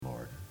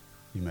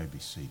You may be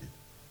seated.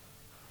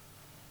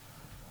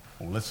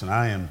 Well, listen,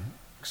 I am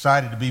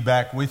excited to be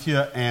back with you,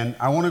 and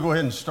I want to go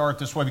ahead and start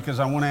this way because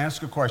I want to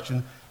ask a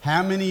question.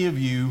 How many of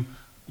you,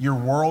 your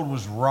world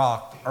was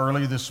rocked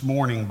early this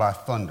morning by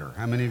thunder?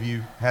 How many of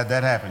you had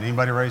that happen?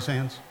 Anybody raise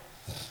hands?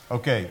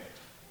 Okay,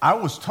 I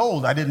was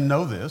told, I didn't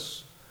know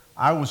this,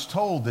 I was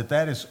told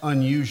that is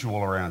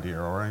unusual around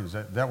here, all right? Is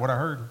that what I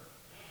heard?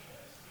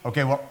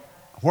 Okay, well,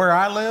 where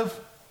I live,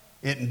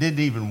 it didn't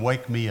even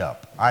wake me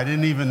up. I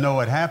didn't even know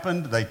it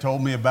happened. They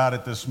told me about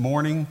it this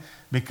morning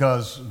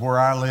because where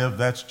I live,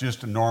 that's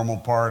just a normal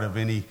part of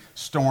any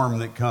storm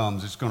that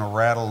comes. It's going to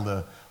rattle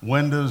the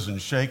windows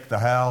and shake the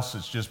house.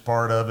 It's just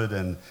part of it.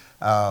 And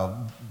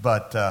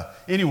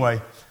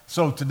anyway,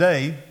 so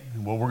today,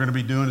 what we're going to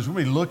be doing is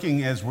we'll be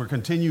looking as we're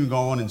continuing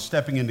on and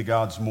stepping into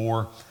God's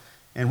more.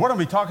 And what I'm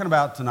going to be talking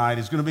about tonight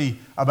is going to be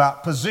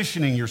about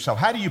positioning yourself.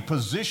 How do you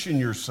position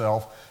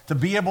yourself to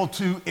be able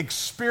to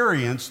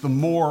experience the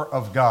more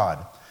of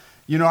God?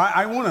 You know,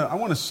 I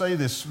want to say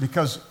this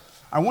because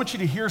I want you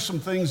to hear some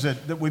things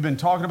that we've been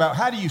talking about.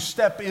 How do you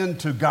step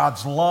into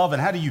God's love,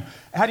 and how do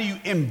you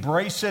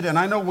embrace it? And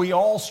I know we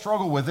all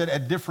struggle with it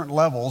at different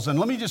levels. And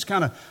let me just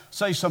kind of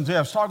say something.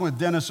 I was talking with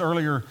Dennis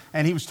earlier,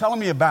 and he was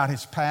telling me about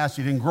his past.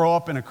 He didn't grow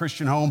up in a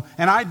Christian home,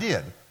 and I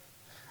did.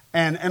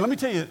 And let me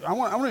tell you, I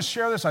want to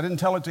share this. I didn't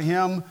tell it to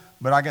him,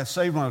 but I got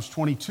saved when I was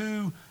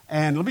 22.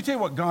 And let me tell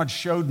you what God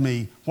showed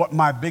me what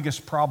my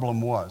biggest problem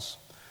was.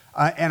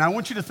 And I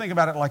want you to think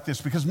about it like this,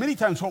 because many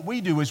times what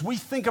we do is we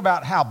think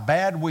about how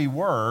bad we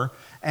were,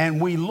 and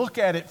we look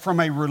at it from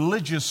a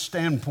religious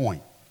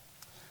standpoint.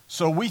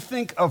 So we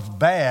think of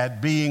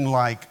bad being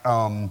like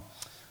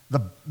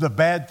the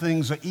bad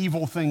things, the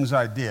evil things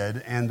I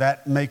did, and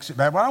that makes it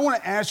bad. But I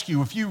want to ask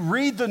you, if you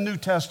read the New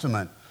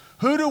Testament,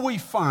 who do we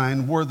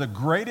find were the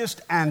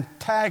greatest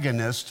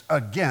antagonists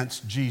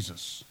against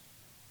Jesus?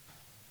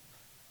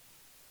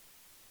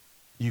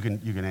 You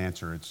can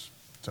answer. It's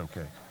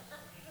okay.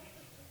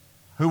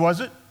 Who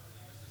was it?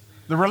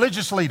 The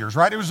religious leaders,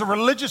 right? It was the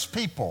religious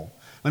people.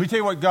 Let me tell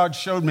you what God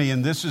showed me,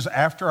 and this is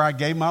after I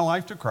gave my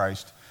life to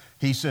Christ.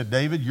 He said,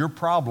 David, your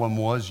problem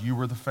was you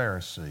were the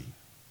Pharisee.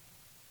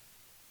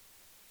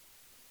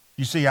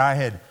 You see, I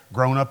had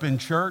grown up in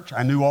church.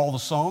 I knew all the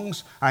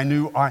songs. I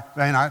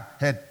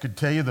could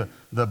tell you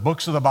the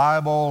books of the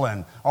Bible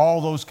and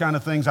all those kind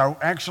of things. I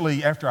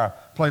actually, after I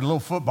played a little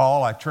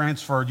football, I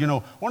transferred. You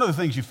know, one of the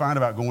things you find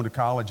about going to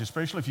college,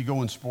 especially if you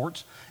go in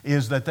sports,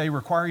 is that they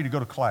require you to go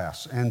to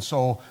class. And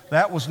so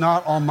that was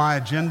not on my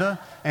agenda.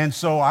 And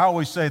so I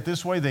always say it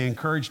this way, they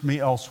encouraged me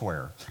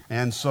elsewhere.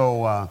 And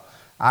so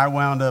I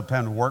wound up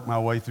having to work my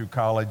way through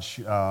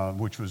college,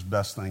 which was the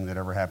best thing that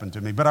ever happened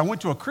to me. But I went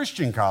to a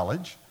Christian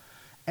college.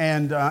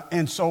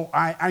 And so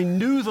I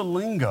knew the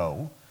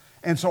lingo,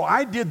 and so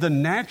I did the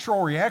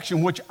natural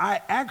reaction, which I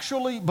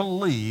actually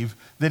believe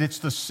that it's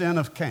the sin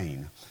of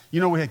Cain. You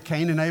know, we had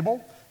Cain and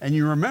Abel, and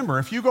you remember,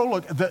 if you go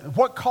look,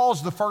 what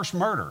caused the first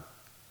murder?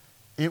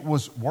 It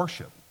was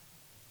worship.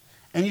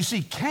 And you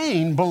see,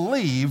 Cain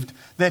believed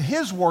that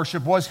his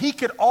worship was he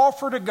could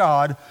offer to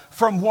God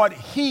from what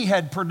he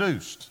had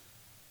produced.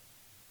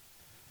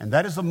 And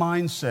that is the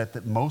mindset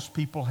that most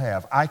people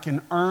have. I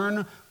can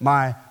earn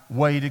my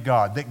way to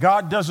God. That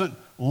God doesn't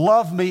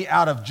love me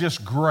out of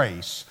just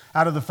grace,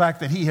 out of the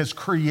fact that he has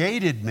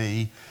created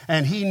me,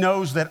 and he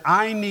knows that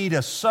I need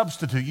a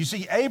substitute. You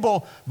see,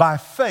 Abel, by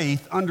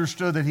faith,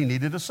 understood that he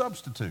needed a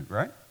substitute,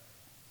 right?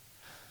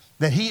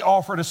 That he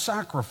offered a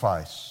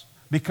sacrifice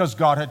because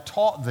God had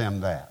taught them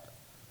that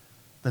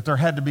there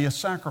had to be a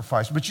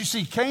sacrifice. But you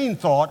see, Cain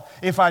thought,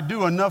 if I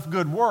do enough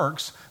good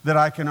works, that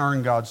I can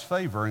earn God's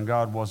favor, and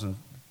God wasn't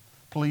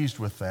pleased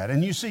with that.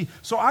 And you see,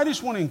 so I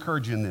just want to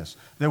encourage you in this,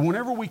 that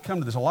whenever we come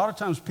to this, a lot of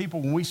times people,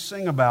 when we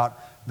sing about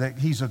that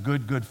he's a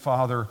good, good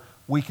father,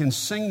 we can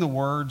sing the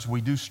words,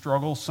 we do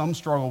struggle, some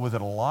struggle with it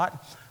a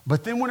lot,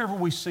 but then whenever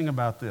we sing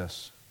about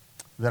this,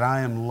 that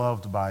I am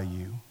loved by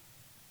you,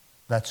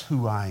 that's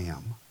who I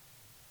am.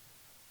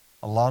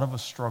 A lot of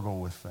us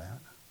struggle with that.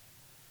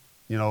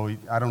 You know,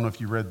 I don't know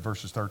if you read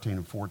verses 13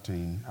 and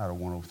 14 out of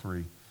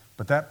 103,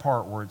 but that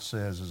part where it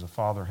says, as a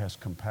father has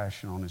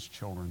compassion on his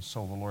children,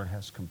 so the Lord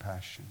has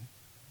compassion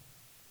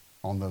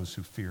on those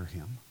who fear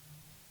him.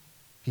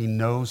 He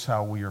knows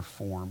how we are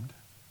formed.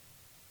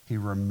 He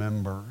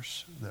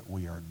remembers that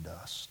we are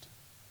dust.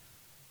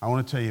 I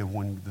want to tell you,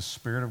 when the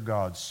Spirit of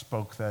God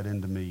spoke that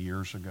into me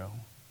years ago,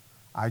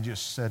 I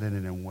just sat in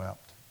it and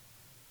wept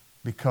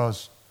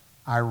because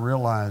I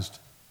realized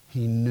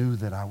he knew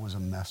that I was a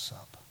mess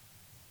up,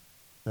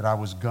 that I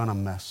was going to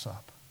mess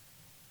up.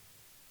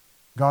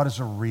 God is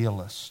a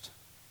realist,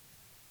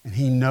 and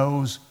he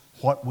knows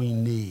what we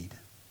need.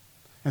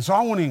 And so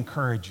I want to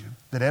encourage you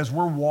that as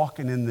we're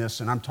walking in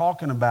this, and I'm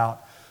talking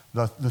about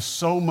the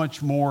so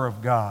much more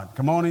of God.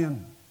 Come on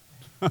in.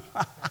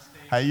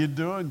 How you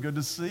doing? Good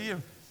to see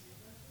you.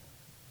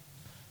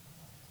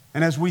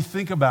 And as we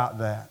think about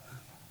that,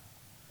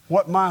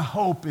 what my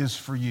hope is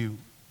for you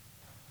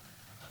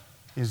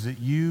is that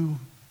you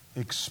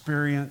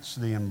experience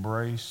the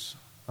embrace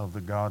of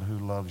the God who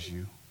loves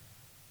you.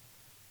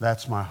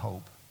 That's my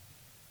hope.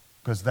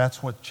 because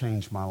that's what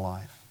changed my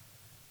life.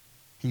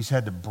 He's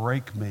had to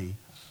break me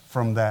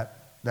from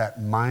that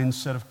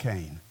mindset of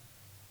Cain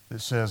that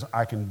says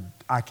I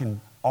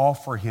can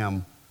offer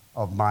him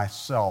of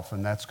myself,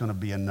 and that's going to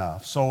be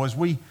enough. So as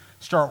we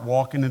start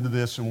walking into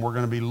this, and we're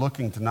going to be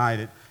looking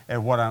tonight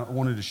at what I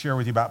wanted to share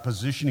with you about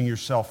positioning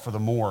yourself for the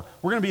more.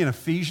 We're going to be in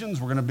Ephesians.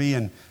 We're going to be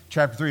in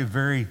chapter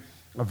 3,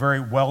 a very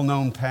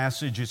well-known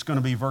passage. It's going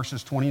to be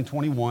verses 20 and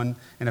 21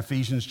 in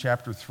Ephesians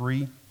chapter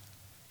 3.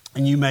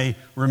 And you may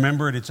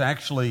remember it. It's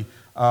actually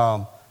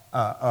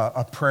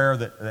a prayer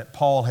that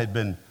Paul had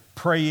been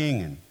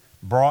praying and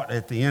brought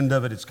at the end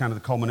of it. It's kind of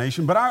the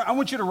culmination. But I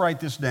want you to write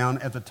this down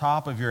at the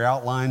top of your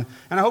outline,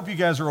 and I hope you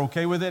guys are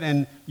okay with it.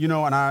 And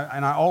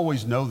I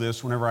always know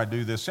this whenever I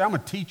do this. See, I'm a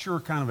teacher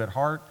kind of at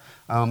heart.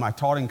 I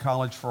taught in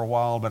college for a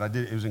while, but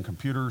it was in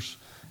computers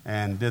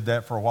and did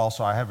that for a while,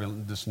 so I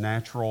have this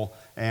natural,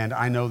 and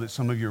I know that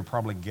some of you are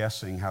probably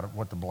guessing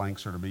what the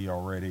blanks are to be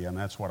already, and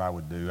that's what I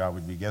would do. I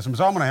would be guessing.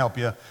 So I'm going to help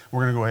you.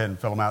 We're going to go ahead and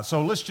fill them out.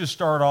 So let's just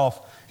start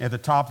off at the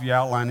top of your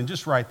outline and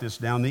just write this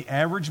down. The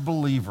average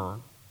believer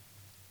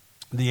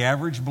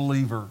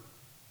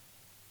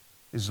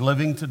is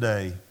living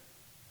today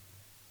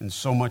in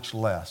so much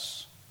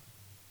less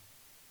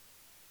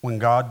when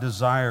God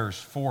desires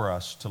for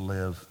us to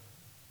live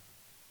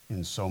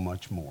in so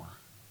much more.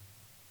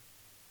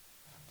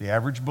 The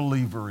average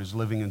believer is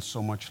living in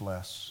so much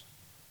less.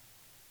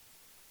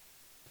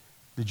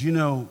 Did you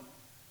know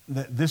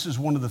that this is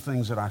one of the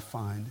things that I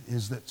find,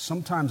 is that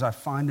sometimes I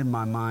find in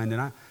my mind,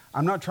 and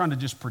I'm not trying to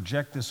just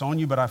project this on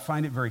you, but I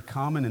find it very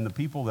common in the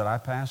people that I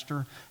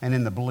pastor and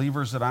in the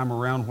believers that I'm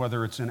around,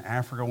 whether it's in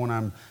Africa when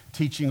I'm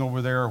teaching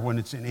over there, or when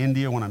it's in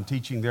India when I'm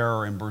teaching there,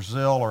 or in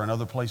Brazil or in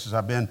other places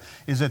I've been,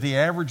 is that the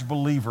average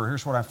believer,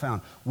 here's what I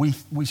found, we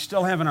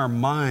still have in our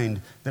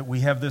mind that we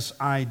have this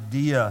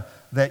idea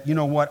that, you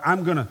know what,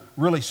 I'm going to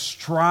really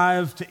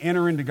strive to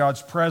enter into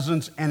God's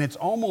presence, and it's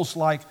almost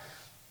like,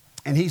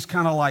 and he's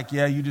kind of like,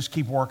 yeah, you just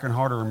keep working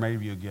harder and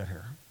maybe you'll get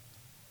here.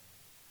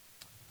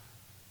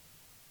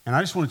 And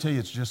I just want to tell you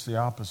it's just the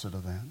opposite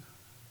of that.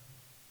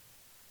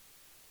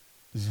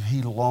 Is that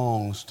he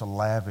longs to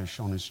lavish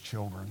on his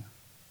children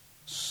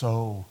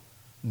so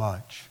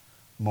much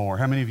more.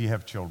 How many of you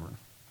have children?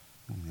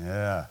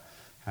 Yeah.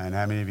 And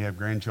how many of you have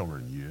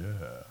grandchildren?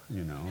 Yeah.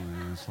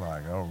 And it's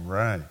like, all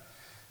right.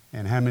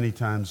 And how many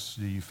times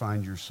do you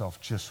find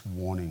yourself just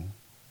wanting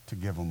to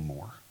give them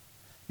more?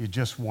 You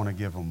just want to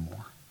give them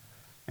more.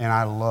 And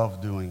I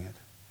love doing it.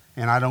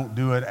 And I don't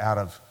do it out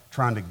of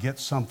trying to get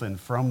something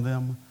from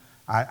them.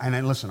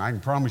 And listen, I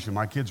can promise you,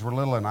 my kids were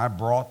little and I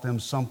brought them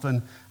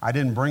something. I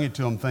didn't bring it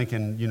to them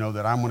thinking,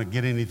 that I'm going to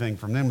get anything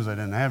from them, because I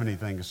didn't have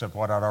anything except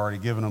what I'd already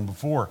given them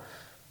before.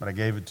 But I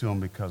gave it to them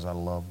because I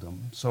loved them.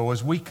 So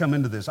as we come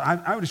into this,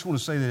 I just want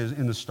to say that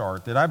in the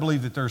start, that I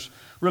believe that there's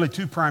really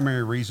two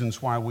primary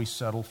reasons why we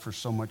settle for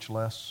so much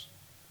less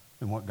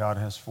than what God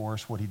has for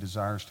us, what he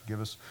desires to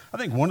give us. I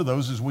think one of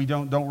those is we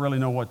don't really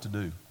know what to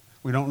do.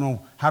 We don't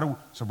know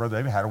so Brother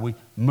David, how do we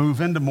move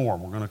into more?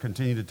 We're going to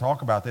continue to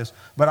talk about this.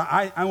 But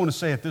I want to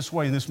say it this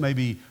way, and this may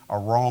be a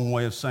wrong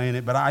way of saying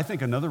it, but I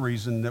think another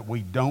reason that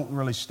we don't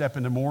really step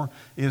into more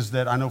is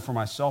that, I know for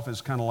myself is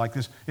kind of like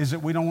this, is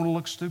that we don't want to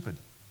look stupid.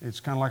 It's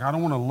kind of like, I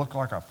don't want to look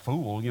like a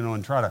fool,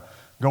 and try to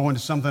go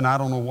into something I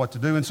don't know what to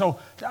do. And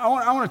so I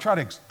want to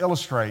try to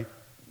illustrate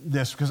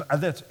this, because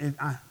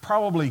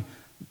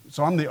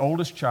so I'm the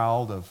oldest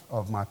child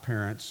of my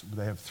parents.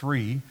 They have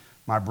three.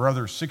 My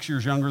brother's 6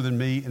 years younger than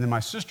me, and then my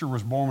sister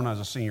was born when I was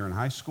a senior in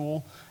high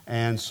school,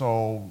 and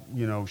so,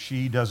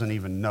 she doesn't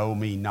even know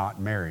me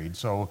not married.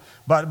 So,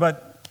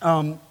 but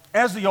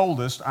as the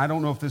oldest, I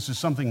don't know if this is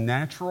something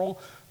natural,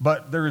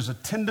 but there is a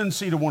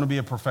tendency to want to be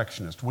a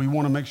perfectionist. We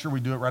want to make sure we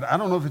do it right. I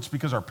don't know if it's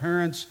because our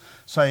parents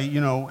say,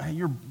 hey,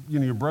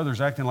 your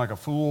brother's acting like a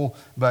fool,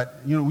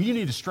 but you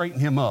need to straighten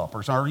him up,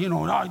 or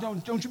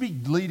no, don't you be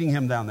leading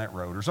him down that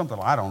road or something.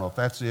 I don't know if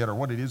that's it or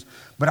what it is,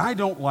 but I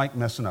don't like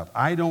messing up.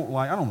 I don't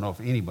know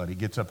if anybody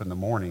gets up in the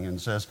morning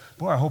and says,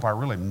 boy, I hope I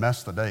really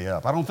messed the day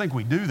up. I don't think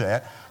we do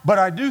that, but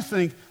I do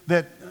think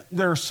that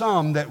there are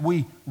some that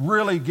we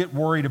really get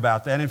worried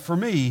about that, and for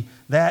me,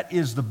 that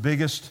is the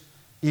biggest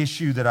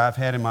issue that I've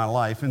had in my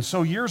life. And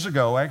so years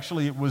ago,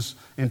 actually it was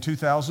in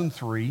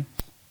 2003,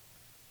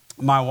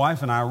 my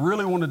wife and I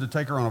really wanted to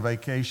take her on a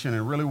vacation,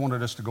 and really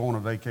wanted us to go on a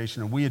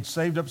vacation, and we had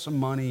saved up some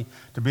money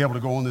to be able to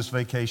go on this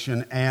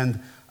vacation, and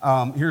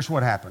here's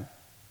what happened.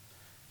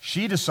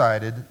 She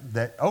decided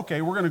that,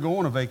 okay, we're going to go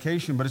on a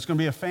vacation, but it's going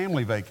to be a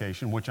family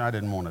vacation, which I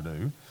didn't want to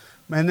do.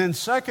 And then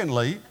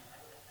secondly,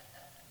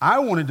 I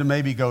wanted to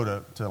maybe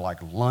go to like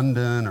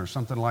London or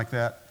something like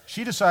that.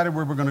 She decided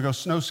we were going to go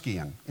snow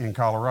skiing in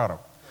Colorado.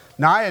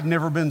 Now, I had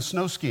never been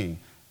snow skiing,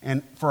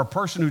 and for a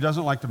person who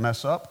doesn't like to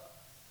mess up,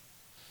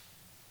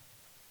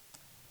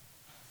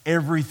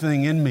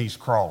 everything in me's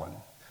crawling.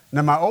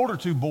 Now, my older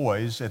two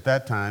boys at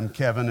that time,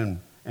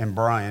 Kevin and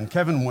Brian,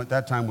 Kevin at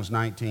that time was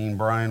 19,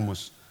 Brian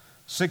was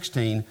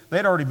 16. They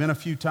had already been a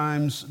few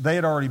times. They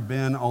had already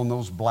been on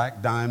those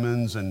black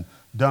diamonds and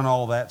done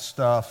all that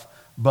stuff.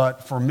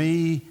 But for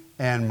me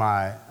and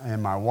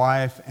my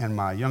wife and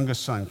my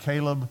youngest son,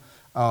 Caleb.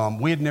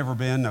 We had never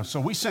been. So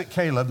we sent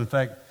Caleb. In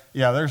fact,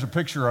 yeah, there's a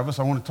picture of us.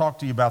 I want to talk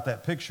to you about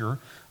that picture.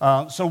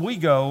 So we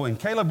go, and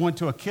Caleb went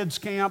to a kids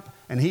camp,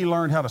 and he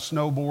learned how to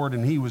snowboard,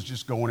 and he was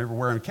just going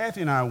everywhere. And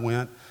Kathy and I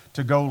went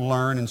to go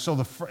learn. And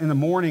so in the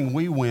morning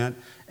we went,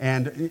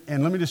 and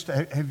let me just,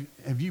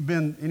 have you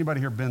been,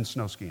 anybody here been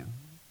snow skiing?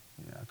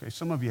 Yeah, okay,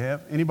 some of you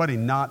have. Anybody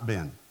not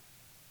been?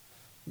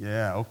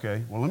 Yeah,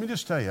 okay. Well, let me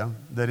just tell you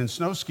that in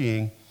snow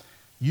skiing,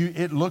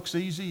 it looks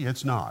easy,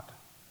 it's not.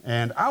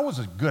 And I was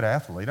a good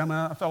athlete. I mean,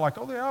 I felt like,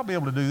 oh, yeah, I'll be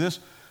able to do this.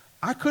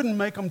 I couldn't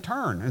make them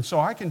turn. And so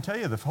I can tell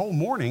you the whole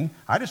morning,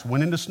 I just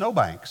went into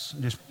snowbanks,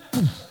 just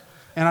poof,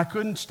 and I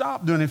couldn't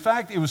stop doing it. In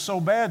fact, it was so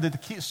bad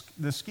that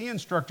the ski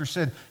instructor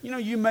said,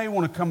 you may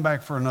want to come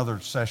back for another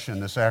session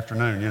this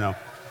afternoon,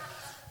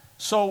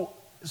 So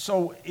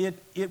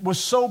it was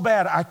so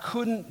bad, I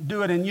couldn't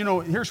do it. And,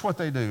 here's what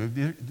they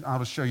do. I'll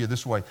just show you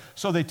this way.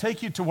 So they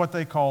take you to what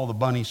they call the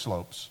bunny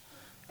slopes.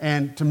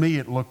 And to me,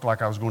 it looked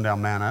like I was going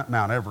down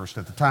Mount Everest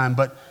at the time.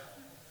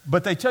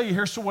 But they tell you,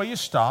 here's the way you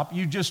stop.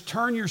 You just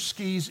turn your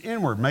skis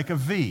inward. Make a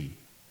V.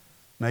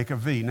 Make a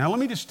V. Now, let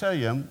me just tell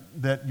you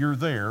that you're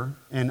there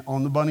and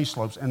on the bunny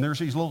slopes, and there's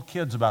these little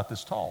kids about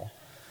this tall.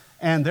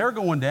 And they're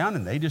going down,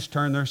 and they just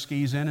turn their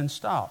skis in and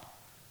stop.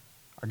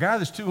 A guy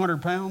that's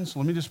 200 pounds,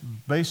 let me just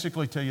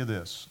basically tell you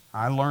this.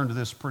 I learned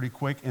this pretty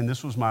quick, and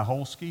this was my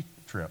whole ski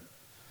trip.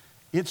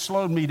 It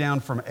slowed me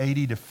down from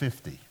 80 to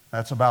 50.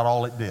 That's about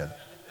all it did.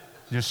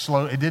 Just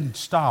slow. It didn't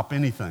stop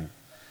anything.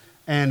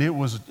 And it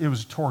was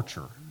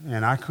torture.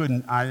 And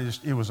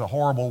it was a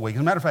horrible week.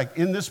 As a matter of fact,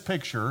 in this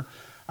picture,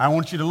 I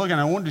want you to look, and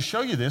I wanted to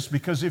show you this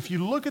because if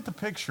you look at the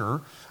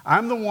picture,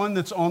 I'm the one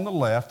that's on the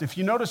left. If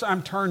you notice,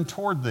 I'm turned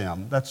toward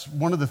them. That's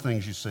one of the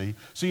things you see.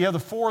 So you have the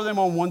four of them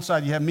on one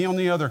side, you have me on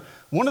the other.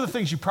 One of the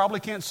things you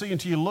probably can't see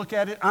until you look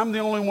at it, I'm the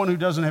only one who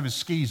doesn't have his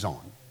skis on.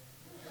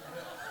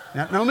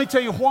 Now let me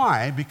tell you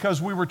why.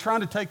 Because we were trying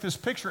to take this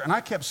picture, and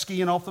I kept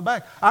skiing off the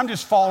back. I'm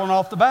just falling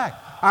off the back.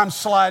 I'm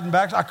sliding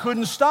back. I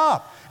couldn't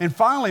stop. And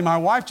finally, my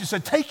wife just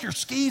said, take your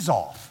skis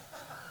off.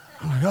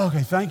 I'm like,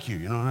 okay, thank you.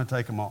 And I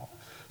take them off.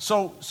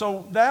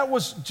 So that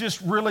was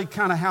just really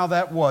kind of how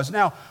that was.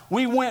 Now,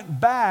 we went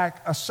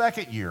back a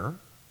second year.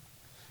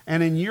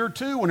 And in year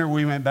 2, whenever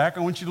we went back,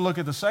 I want you to look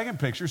at the second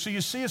picture. So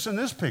you see us in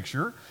this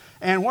picture.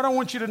 And what I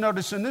want you to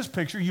notice in this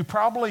picture, you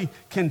probably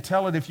can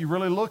tell it if you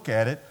really look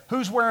at it.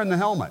 Who's wearing the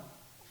helmet?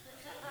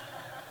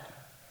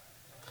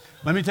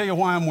 Let me tell you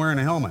why I'm wearing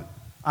a helmet.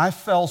 I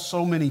fell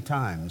so many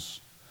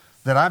times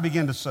that I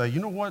began to say, you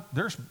know what,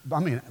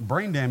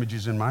 brain damage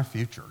is in my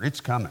future.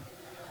 It's coming.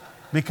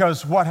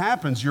 Because what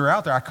happens, you're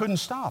out there. I couldn't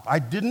stop. I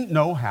didn't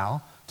know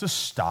how to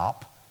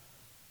stop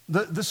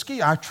the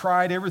ski. I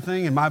tried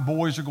everything, and my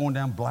boys are going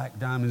down black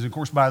diamonds. Of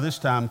course, by this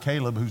time,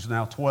 Caleb, who's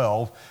now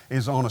 12,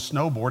 is on a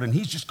snowboard, and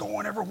he's just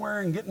going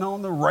everywhere and getting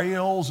on the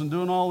rails and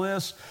doing all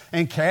this.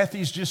 And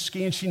Kathy's just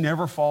skiing. She's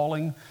never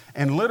falling.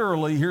 And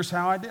literally, here's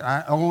how I did.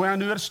 The only way I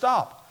knew how to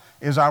stop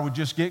is I would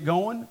just get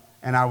going,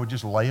 and I would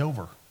just lay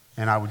over,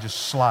 and I would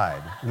just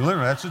slide. And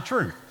literally, that's the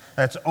truth.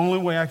 That's the only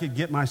way I could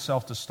get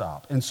myself to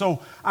stop. And so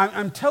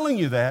I'm telling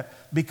you that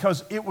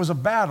because it was a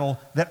battle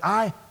that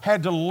I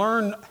had to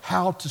learn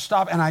how to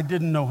stop, and I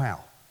didn't know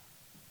how.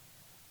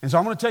 And so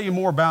I'm going to tell you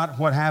more about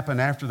what happened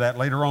after that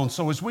later on.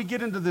 So as we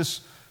get into this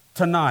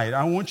tonight,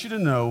 I want you to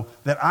know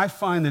that I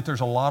find that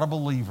there's a lot of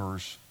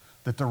believers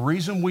that the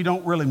reason we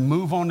don't really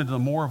move on into the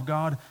more of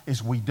God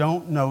is we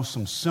don't know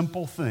some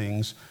simple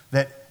things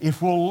that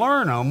if we'll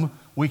learn them,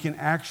 we can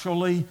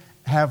actually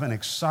have an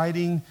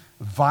exciting,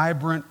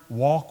 vibrant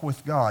walk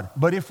with God.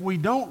 But if we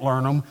don't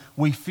learn them,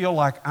 we feel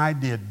like I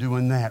did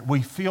doing that.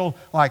 We feel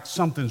like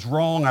something's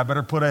wrong. I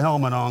better put a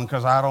helmet on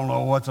because I don't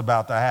know what's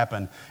about to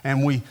happen.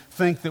 And we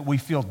think that we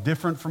feel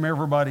different from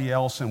everybody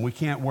else and we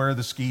can't wear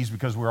the skis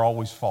because we're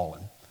always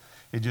falling.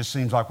 It just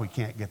seems like we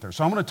can't get there.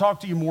 So I'm going to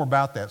talk to you more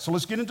about that. So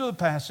let's get into the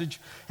passage,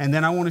 and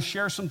then I want to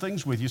share some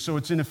things with you. So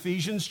it's in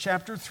Ephesians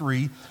chapter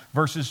 3,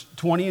 verses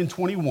 20 and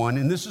 21,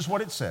 and this is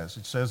what it says.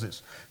 It says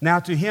this, "Now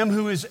to him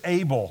who is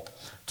able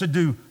to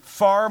do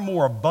far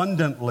more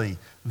abundantly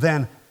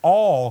than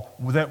all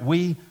that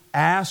we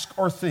ask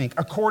or think,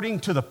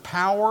 according to the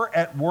power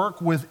at work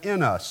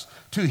within us,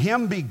 to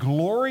him be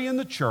glory in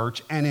the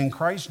church and in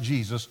Christ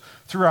Jesus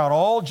throughout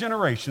all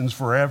generations,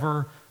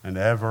 forever and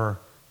ever.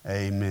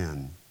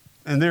 Amen."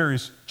 And there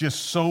is just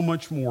so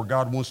much more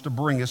God wants to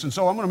bring us. And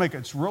so I'm going to make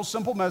it a real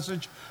simple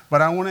message, but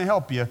I want to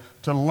help you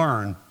to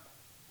learn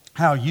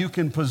how you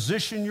can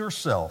position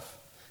yourself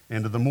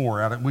into the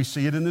more. We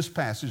see it in this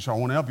passage, so I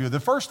want to help you. The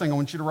first thing I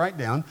want you to write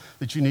down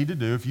that you need to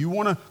do, if you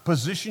want to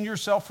position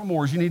yourself for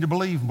more, is you need to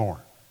believe more.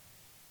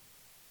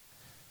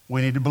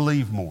 We need to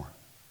believe more.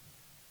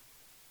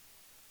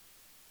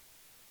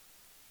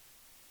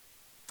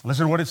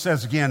 Listen to what it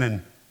says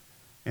again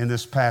in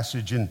this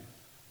passage, and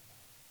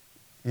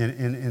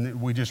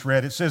we just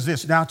read. It says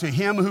this, "Now to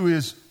him who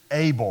is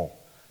able."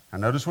 Now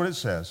notice what it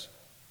says.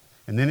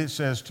 And then it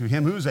says, to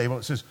him who is able,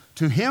 it says,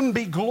 "To him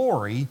be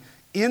glory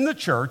in the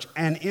church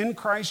and in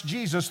Christ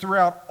Jesus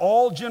throughout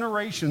all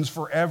generations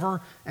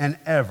forever and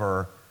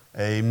ever.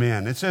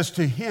 Amen. It says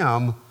to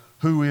him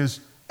who is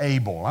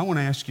able. I want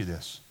to ask you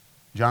this.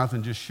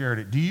 Jonathan just shared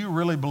it. Do you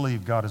really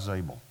believe God is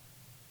able?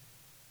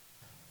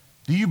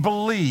 Do you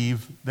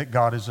believe that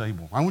God is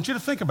able? I want you to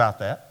think about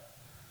that.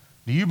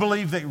 Do you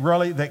believe that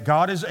really that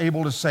God is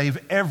able to save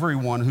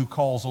everyone who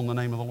calls on the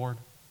name of the Lord?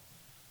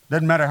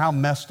 Doesn't matter how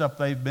messed up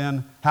they've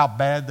been, how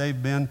bad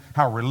they've been,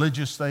 how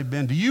religious they've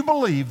been. Do you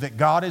believe that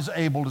God is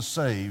able to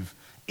save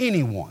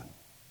anyone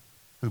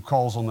who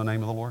calls on the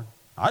name of the Lord?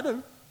 I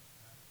do.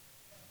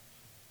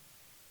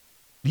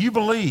 Do you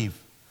believe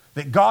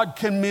that God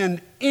can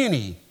mend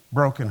any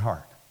broken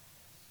heart?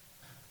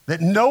 That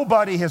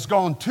nobody has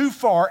gone too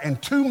far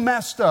and too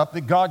messed up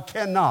that God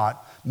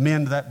cannot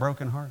mend that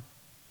broken heart?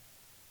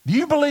 Do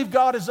you believe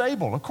God is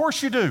able? Of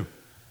course you do.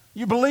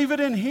 You believe it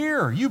in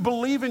here. You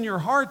believe in your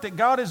heart that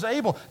God is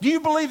able. Do you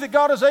believe that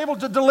God is able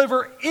to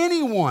deliver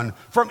anyone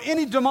from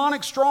any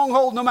demonic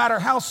stronghold, no matter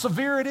how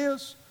severe it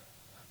is?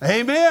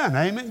 Amen.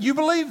 Amen. You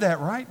believe that,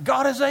 right?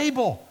 God is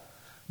able.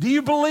 Do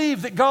you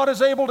believe that God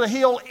is able to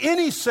heal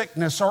any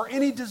sickness or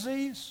any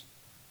disease?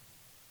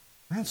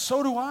 And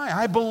so do I.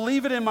 I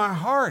believe it in my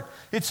heart.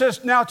 It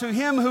says, now to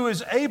him who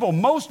is able.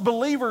 Most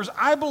believers,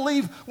 I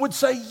believe, would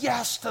say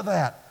yes to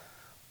that.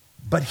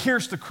 But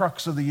here's the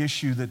crux of the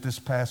issue that this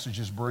passage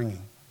is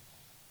bringing.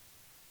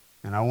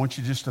 And I want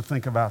you just to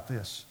think about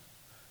this.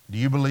 Do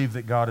you believe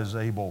that God is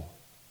able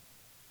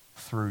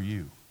through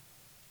you?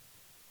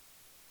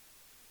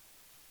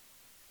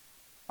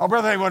 Oh,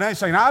 Brother Haywood, I'm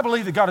saying, I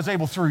believe that God is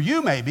able through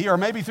you maybe, or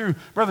maybe through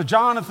Brother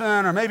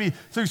Jonathan, or maybe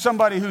through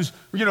somebody who's,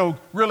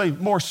 really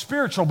more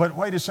spiritual. But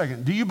wait a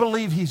second. Do you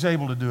believe he's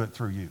able to do it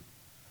through you?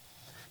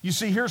 You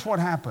see, here's what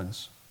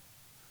happens.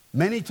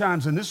 Many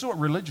times, and this is what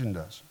religion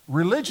does.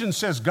 Religion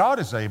says God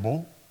is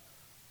able.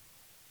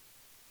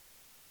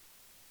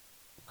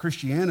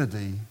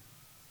 Christianity,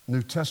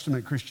 New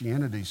Testament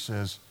Christianity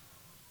says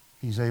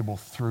he's able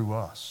through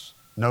us.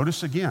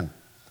 Notice again,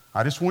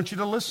 I just want you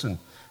to listen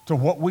to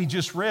what we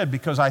just read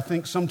because I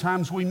think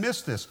sometimes we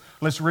miss this.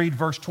 Let's read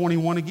verse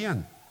 21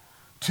 again.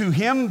 To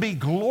him be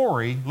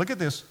glory, look at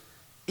this,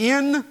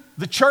 in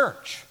the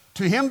church.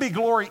 To him be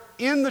glory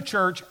in the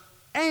church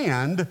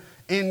and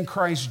in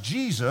Christ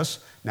Jesus.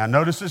 Now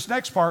notice this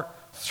next part,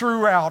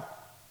 throughout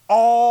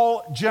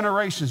all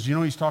generations. Do you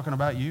know he's talking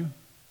about you?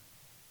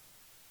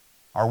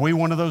 Are we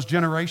one of those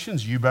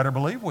generations? You better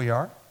believe we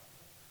are.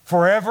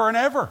 Forever and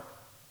ever.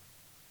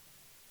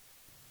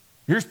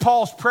 Here's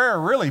Paul's prayer,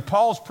 really.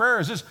 Paul's prayer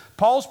is this.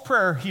 Paul's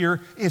prayer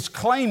here is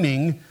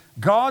claiming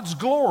God's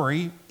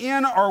glory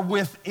in or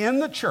within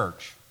the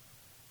church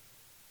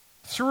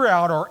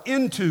throughout or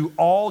into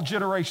all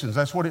generations.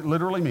 That's what it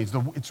literally means.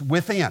 It's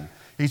within.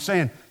 He's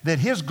saying that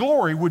his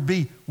glory would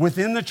be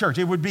within the church.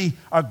 It would be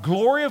a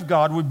glory of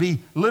God would be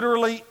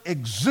literally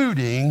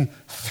exuding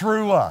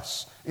through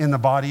us in the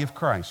body of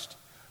Christ.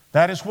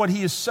 That is what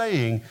he is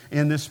saying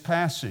in this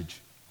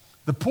passage.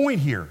 The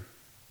point here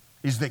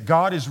is that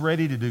God is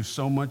ready to do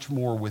so much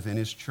more within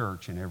his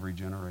church in every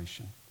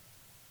generation.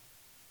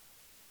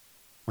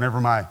 Whenever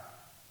my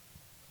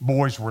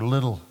boys were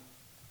little,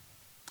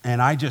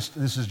 and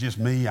this is just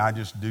me, I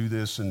just do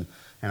this, and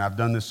I've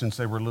done this since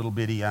they were little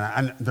bitty,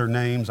 and their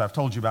names, I've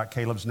told you about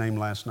Caleb's name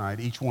last night.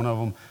 Each one of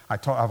them,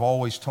 I've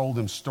always told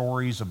them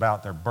stories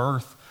about their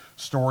birth,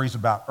 stories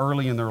about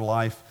early in their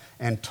life,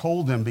 and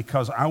told them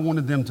because I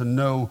wanted them to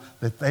know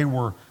that they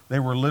were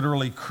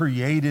literally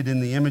created in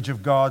the image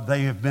of God.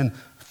 They have been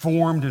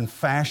formed and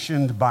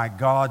fashioned by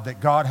God, that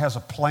God has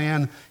a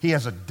plan, he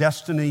has a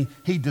destiny,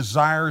 he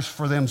desires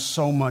for them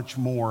so much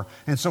more.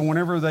 And so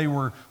whenever they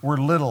were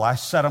little, I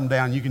set them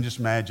down. You can just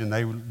imagine,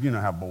 you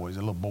know how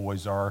little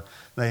boys are.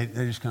 They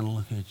just kind of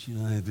look at you.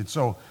 And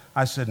so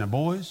I said, now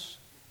boys,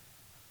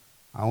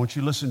 I want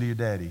you to listen to your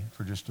daddy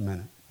for just a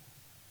minute.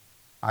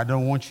 I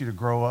don't want you to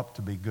grow up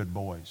to be good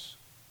boys.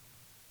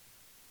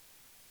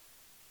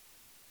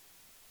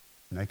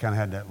 And they kind of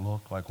had that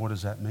look like, what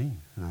does that mean?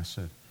 And I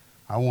said,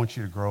 I want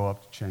you to grow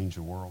up to change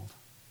the world.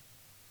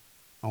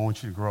 I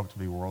want you to grow up to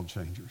be world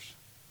changers.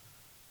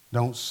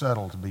 Don't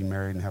settle to be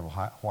married and have a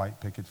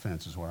white picket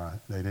fence is what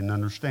they didn't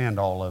understand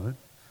all of it.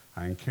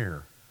 I didn't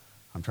care.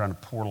 I'm trying to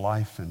pour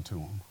life into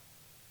them.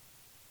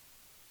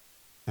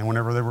 And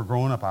whenever they were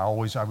growing up, I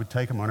would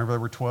take them. Whenever they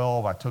were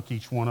 12, I took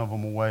each one of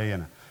them away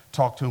and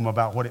talked to them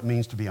about what it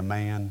means to be a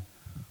man.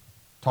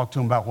 Talked to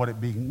them about what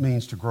it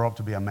means to grow up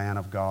to be a man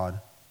of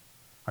God.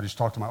 I just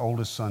talked to my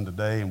oldest son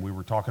today, and we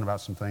were talking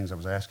about some things. I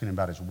was asking him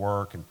about his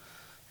work,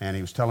 and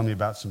he was telling me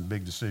about some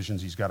big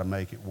decisions he's got to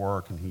make at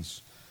work, and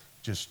he's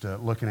just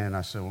looking at it, and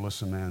I said, well,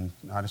 listen, man,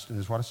 this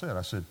is what I said.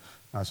 I said,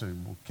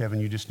 well, Kevin,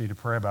 you just need to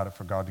pray about it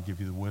for God to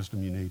give you the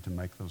wisdom you need to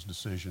make those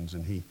decisions.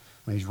 And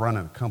he's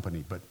running a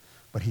company, but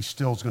But he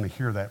still is going to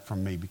hear that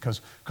from me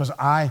because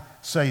I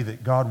say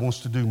that God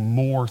wants to do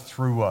more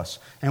through us.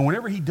 And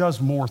whenever he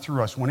does more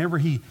through us, whenever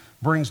he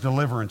brings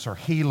deliverance or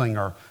healing,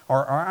 or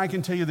I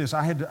can tell you this,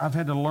 I've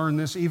had to learn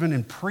this even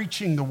in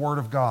preaching the Word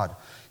of God,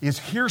 is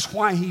here's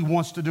why he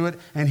wants to do it,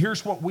 and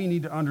here's what we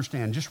need to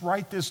understand. Just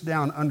write this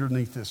down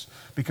underneath this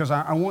because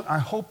I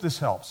hope this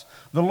helps.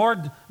 The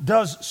Lord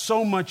does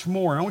so much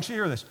more. And I want you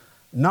to hear this.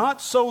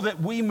 Not so that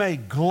we may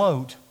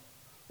gloat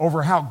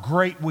over how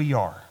great we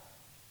are,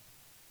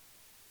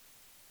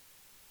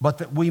 but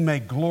that we may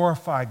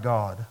glorify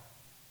God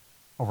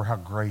over how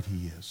great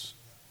he is.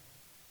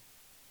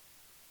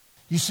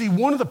 You see,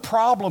 one of the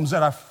problems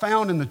that I've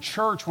found in the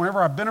church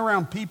whenever I've been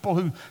around people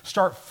who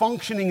start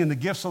functioning in the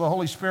gifts of the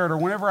Holy Spirit, or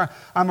whenever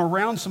I'm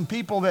around some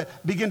people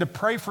that begin to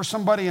pray for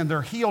somebody and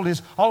they're healed,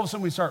 is all of a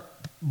sudden we start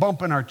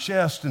bumping our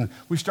chest and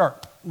we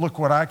start, look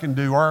what I can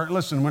do. Or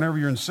listen, whenever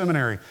you're in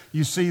seminary,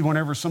 you see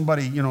whenever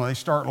somebody, they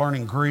start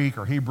learning Greek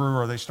or Hebrew,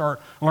 or they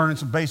start learning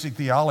some basic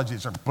theology,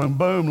 it's like, boom,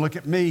 boom, look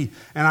at me.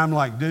 And I'm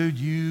like, dude,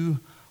 you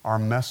are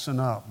messing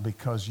up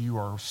because you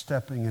are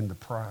stepping into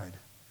pride.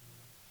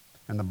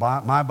 And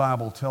my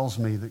Bible tells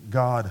me that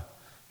God,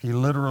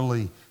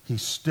 he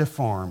stiff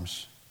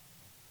arms,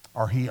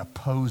 or he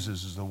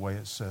opposes, is the way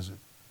it says it,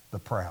 the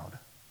proud,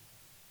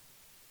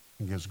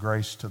 and gives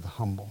grace to the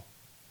humble.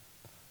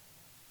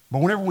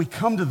 But whenever we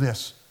come to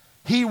this,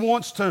 he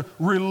wants to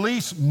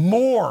release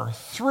more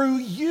through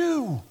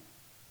you.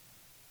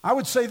 I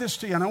would say this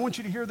to you, and I want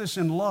you to hear this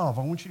in love.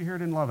 I want you to hear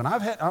it in love. And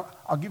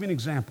I'll give you an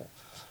example.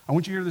 I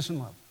want you to hear this in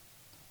love.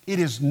 It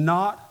is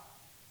not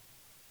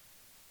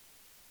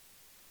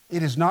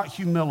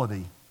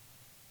humility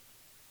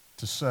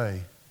to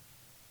say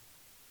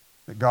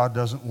that God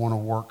doesn't want to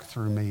work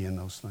through me in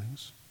those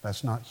things.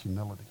 That's not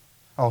humility.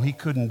 Oh, he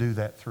couldn't do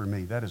that through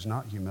me. That is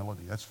not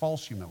humility. That's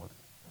false humility.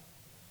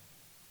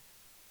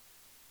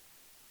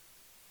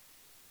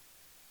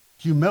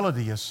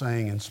 Humility is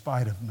saying, in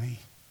spite of me,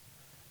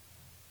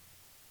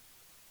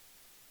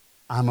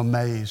 I'm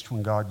amazed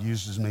when God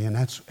uses me, and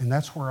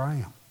that's where I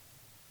am.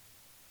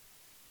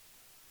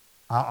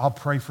 I'll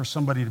pray for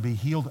somebody to be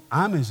healed.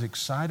 I'm as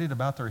excited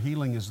about their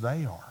healing as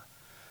they are,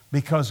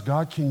 because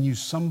God can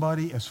use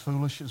somebody as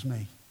foolish as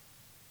me.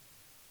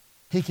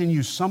 He can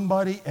use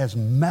somebody as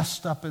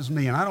messed up as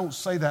me, and I don't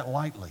say that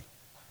lightly.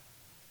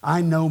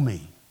 I know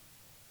me.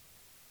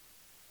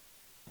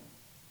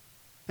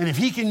 And if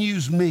he can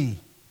use me,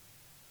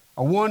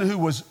 a one who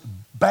was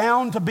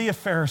bound to be a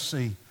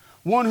Pharisee,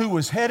 one who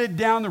was headed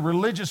down the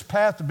religious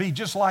path to be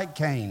just like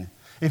Cain,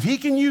 if he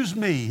can use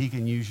me, he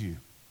can use you.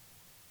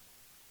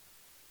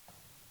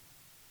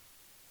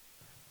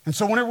 And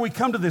so whenever we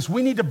come to this,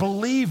 we need to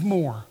believe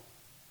more.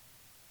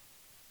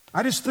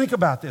 I just think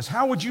about this.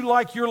 How would you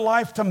like your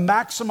life to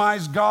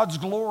maximize God's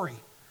glory?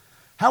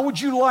 How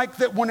would you like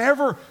that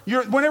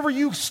whenever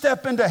you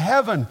step into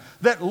heaven,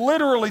 that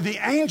literally the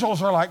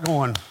angels are like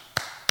going,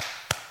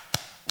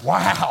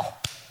 wow,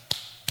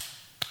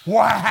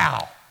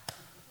 wow.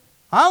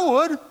 I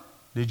would.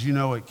 Did you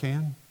know it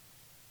can?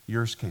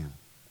 Yours can.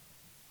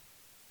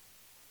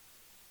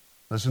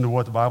 Listen to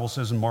what the Bible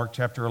says in Mark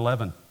chapter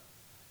 11.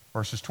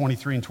 Verses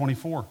 23 and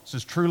 24. It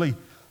says, truly,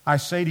 I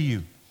say to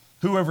you,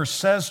 whoever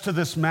says to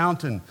this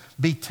mountain,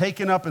 be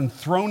taken up and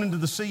thrown into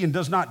the sea, and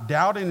does not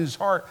doubt in his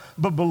heart,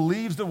 but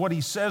believes that what he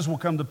says will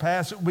come to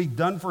pass, it will be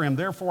done for him.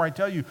 Therefore, I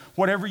tell you,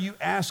 whatever you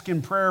ask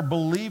in prayer,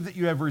 believe that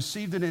you have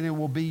received it and it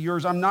will be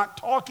yours. I'm not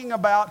talking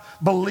about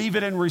believe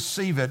it and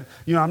receive it.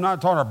 I'm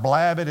not talking about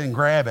blab it and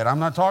grab it. I'm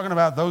not talking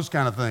about those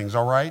kind of things,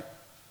 all right?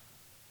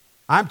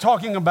 I'm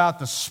talking about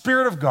the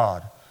Spirit of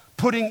God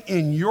putting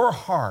in your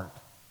heart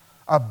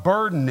a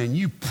burden, and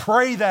you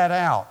pray that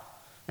out,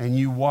 and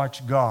you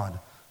watch God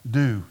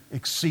do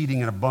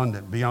exceeding and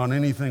abundant beyond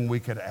anything we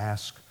could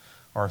ask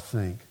or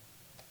think.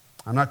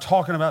 I'm not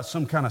talking about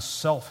some kind of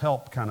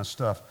self-help kind of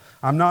stuff.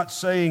 I'm not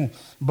saying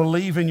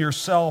believe in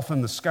yourself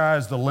and the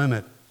sky's the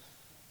limit.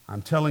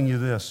 I'm telling you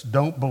this,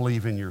 don't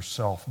believe in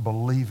yourself,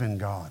 believe in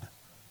God.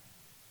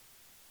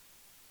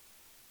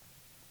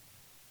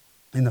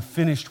 In the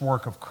finished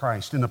work of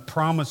Christ, in the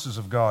promises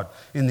of God,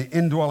 in the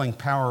indwelling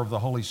power of the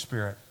Holy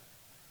Spirit.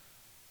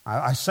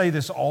 I say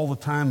this all the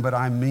time, but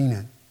I mean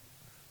it.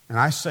 And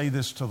I say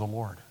this to the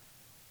Lord.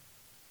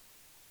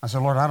 I say,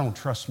 Lord, I don't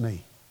trust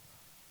me,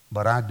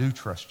 but I do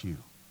trust you.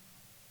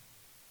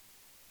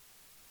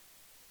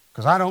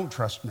 Because I don't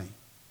trust me.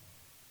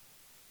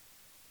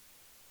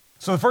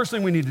 So the first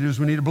thing we need to do is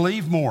we need to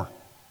believe more.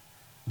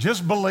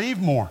 Just believe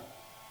more.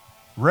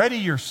 Ready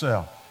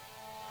yourself.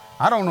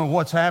 I don't know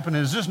what's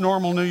happening. Is this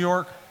normal New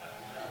York?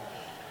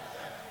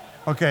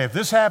 Okay, if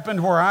this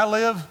happened where I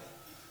live,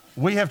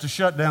 we have to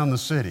shut down the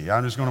city.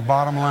 I'm just going to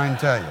bottom line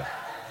tell you.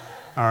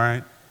 All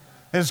right?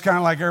 It's kind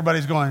of like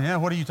everybody's going, yeah,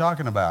 what are you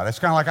talking about? It's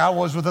kind of like I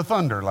was with the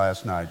thunder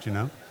last night,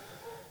 Here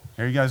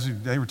you guys,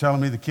 they were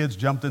telling me the kids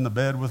jumped in the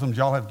bed with them. Did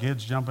y'all have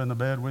kids jump in the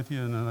bed with you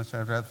and then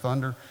after that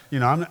thunder?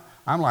 I'm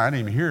like, I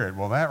didn't even hear it.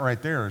 Well, that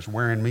right there is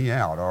wearing me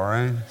out, all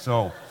right?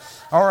 So,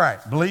 all right,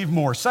 believe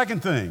more.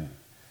 Second thing,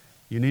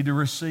 you need to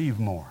receive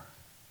more.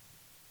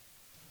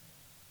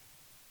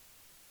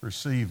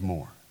 receive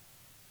more.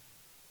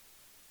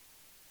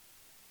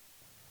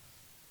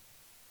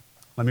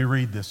 Let me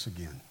read this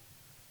again.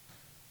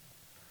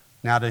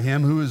 Now to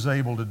him who is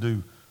able to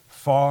do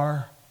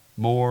far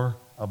more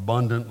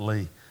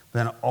abundantly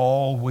than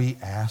all we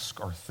ask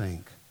or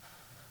think,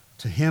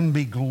 to him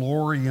be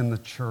glory in the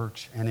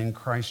church and in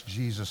Christ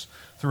Jesus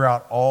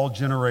throughout all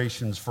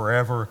generations,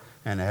 forever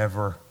and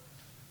ever.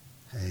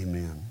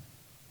 Amen.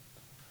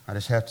 I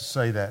just have to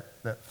say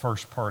that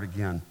first part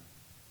again.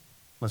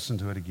 Listen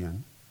to it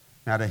again.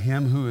 Now to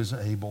him who is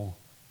able,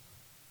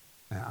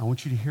 now I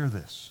want you to hear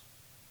this,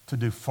 to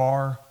do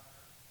far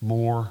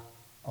more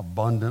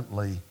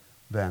abundantly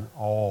than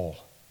all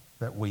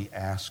that we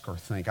ask or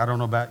think. I don't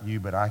know about you,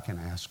 but I can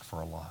ask for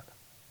a lot.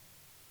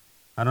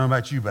 I don't know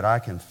about you, but I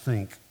can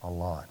think a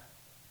lot.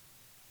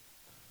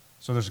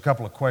 So there's a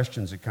couple of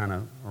questions that kind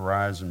of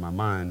arise in my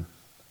mind.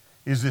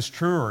 Is this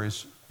true, or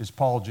is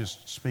Paul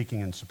just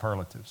speaking in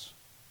superlatives?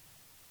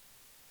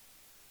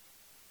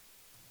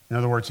 In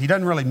other words, he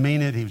doesn't really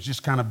mean it. He was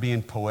just kind of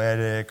being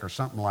poetic or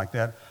something like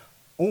that.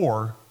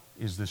 Or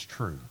is this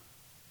true?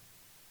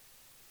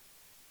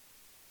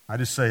 I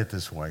just say it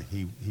this way.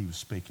 He was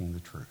speaking the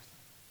truth.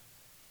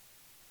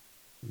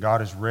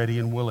 God is ready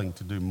and willing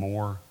to do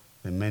more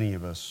than many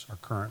of us are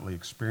currently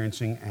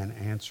experiencing and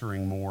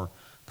answering more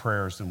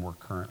prayers than we're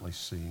currently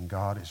seeing.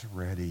 God is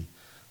ready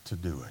to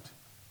do it.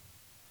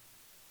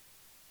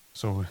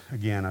 So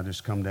again, I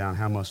just come down,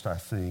 how must I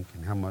think,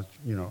 and how much,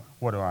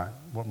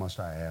 what must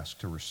I ask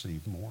to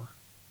receive more?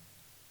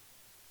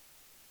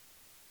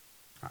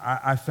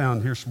 I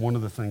found, here's one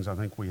of the things I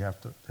think we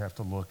have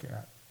to look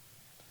at.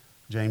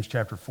 James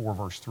chapter 4,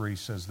 verse 3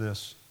 says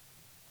this: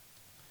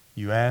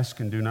 you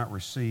ask and do not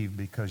receive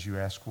because you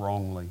ask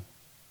wrongly,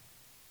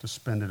 to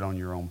spend it on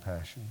your own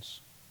passions.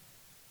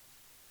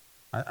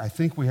 I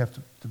think we have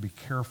to be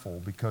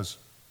careful, because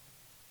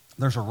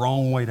there's a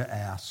wrong way to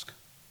ask.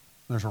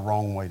 There's a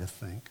wrong way to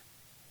think.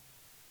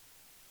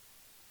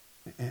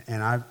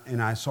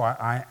 So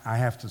I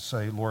have to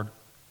say, Lord,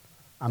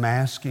 I'm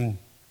asking,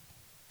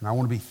 and I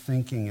want to be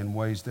thinking in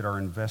ways that are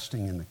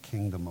investing in the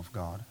kingdom of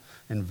God,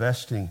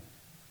 investing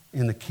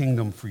in the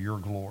kingdom for your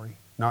glory,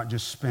 not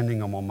just spending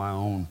them on my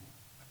own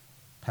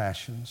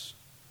passions.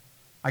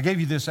 I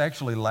gave you this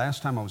actually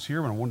last time I was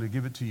here, and I wanted to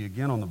give it to you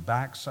again on the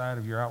back side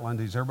of your outline.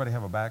 Does everybody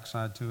have a back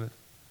side to it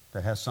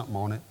that has something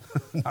on it?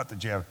 Not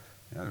that you have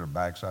a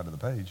back side of the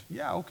page.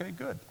 Yeah, okay,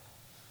 good.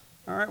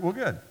 All right, well,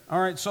 good. All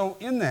right, so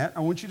in that,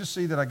 I want you to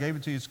see that I gave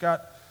it to you. It's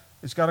got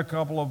a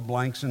couple of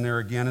blanks in there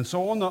again. And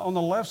so on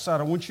the left side,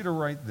 I want you to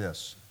write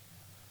this: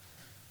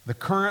 the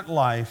current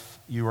life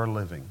you are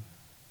living.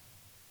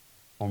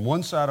 On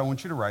one side, I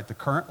want you to write the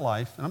current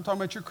life, and I'm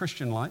talking about your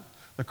Christian life,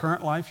 the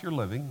current life you're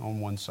living on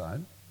one side.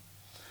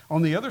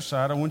 On the other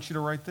side, I want you to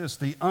write this: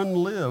 the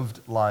unlived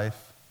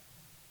life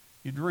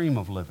you dream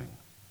of living.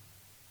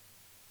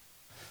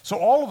 So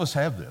all of us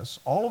have this.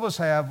 All of us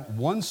have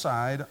one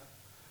side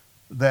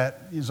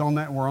that is on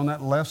that, we're on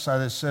that left side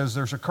that says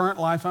there's a current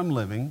life I'm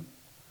living,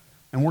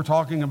 and we're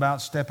talking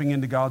about stepping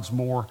into God's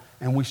more,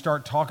 and we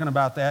start talking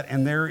about that,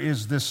 and there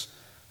is this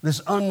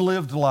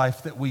unlived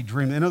life that we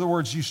dream. In other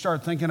words, you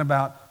start thinking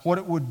about what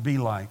it would be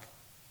like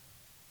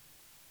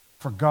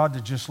for God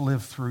to just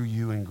live through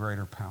you in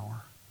greater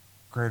power,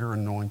 greater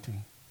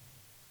anointing.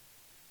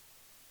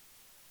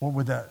 What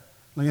would that...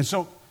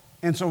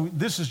 And so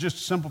this is just a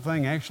simple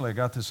thing. Actually, I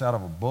got this out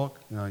of a book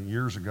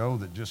years ago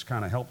that just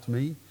kind of helped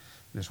me.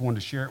 I just wanted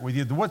to share it with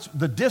you. What's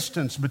the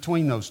distance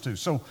between those two?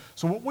 So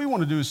what we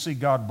want to do is see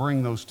God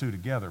bring those two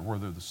together where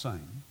they're the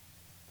same.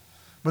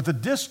 But the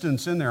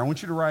distance in there, I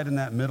want you to write in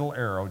that middle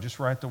arrow, just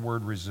write the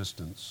word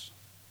resistance.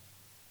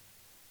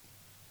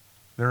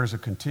 There is a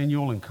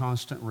continual and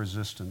constant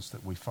resistance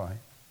that we fight.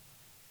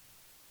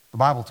 The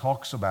Bible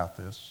talks about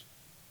this.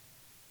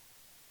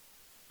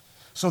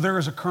 So there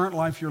is a current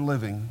life you're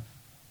living,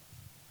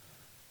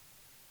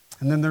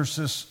 and then there's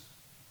this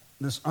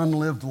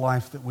unlived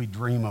life that we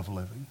dream of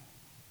living.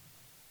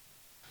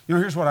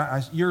 Here's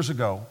what years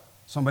ago,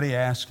 somebody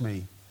asked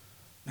me,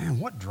 man,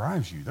 what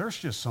drives you? There's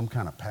just some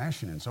kind of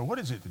passion. And so what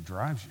is it that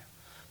drives you?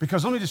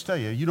 Because let me just tell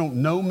you, you don't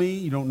know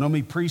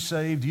me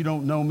pre-saved, you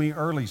don't know me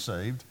early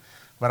saved,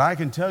 but I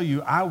can tell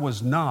you I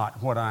was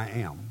not what I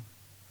am.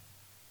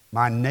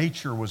 My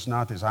nature was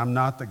not this. I'm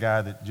not the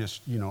guy that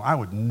just, I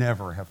would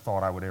never have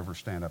thought I would ever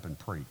stand up and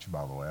preach,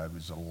 by the way. It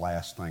was the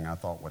last thing I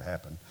thought would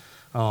happen.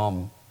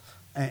 But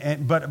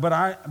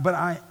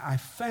I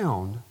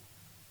found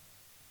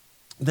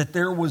that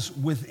there was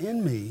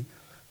within me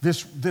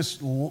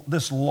this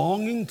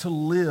longing to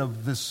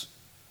live this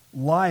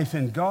life,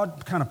 and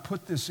God kind of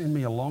put this in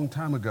me a long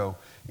time ago,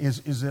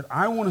 is that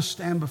I want to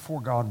stand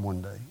before God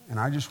one day, and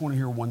I just want to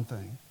hear one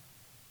thing: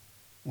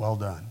 well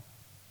done,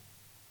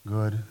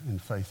 good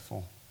and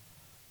faithful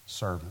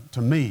servant.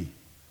 To me,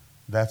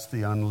 that's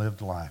the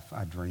unlived life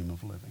I dream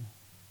of living.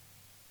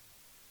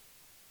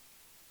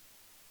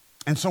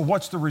 And so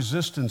what's the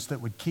resistance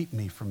that would keep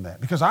me from that?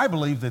 Because I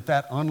believe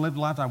that unlived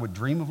life I would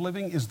dream of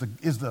living is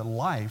the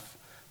life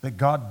that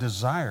God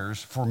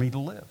desires for me to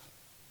live.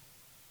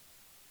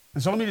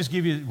 And so let me just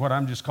give you what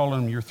I'm just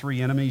calling them your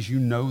three enemies. You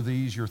know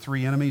these, your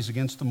three enemies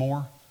against the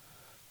more,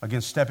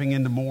 against stepping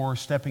into more,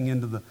 stepping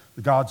into the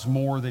God's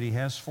more that he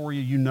has for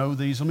you. You know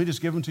these. Let me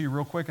just give them to you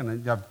real quick,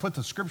 and I've put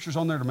the scriptures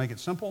on there to make it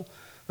simple.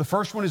 The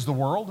first one is the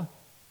world.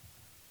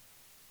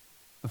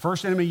 The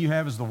first enemy you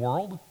have is the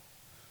world.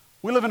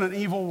 We live in an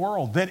evil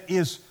world that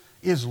is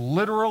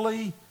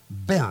literally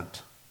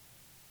bent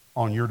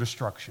on your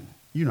destruction.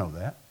 You know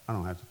that. I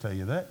don't have to tell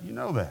you that. You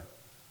know that.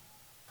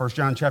 1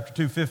 John chapter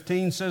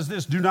 2:15 says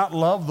this, do not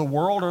love the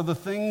world or the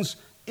things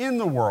in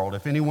the world.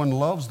 If anyone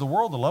loves the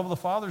world, the love of the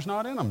Father is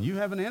not in them. You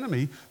have an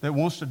enemy that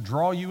wants to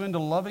draw you into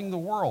loving the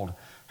world.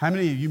 How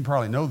many of you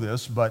probably know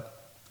this, but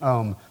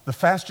the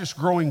fastest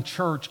growing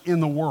church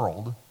in the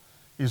world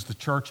is the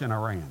church in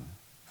Iran.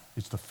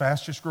 It's the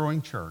fastest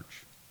growing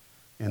church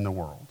in the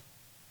world.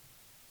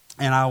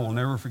 And I will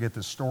never forget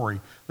this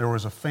story. There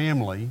was a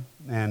family,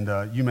 and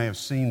you may have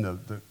seen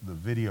the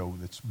video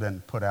that's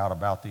been put out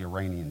about the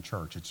Iranian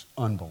church. It's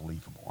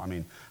unbelievable. I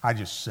mean, I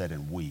just sit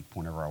and weep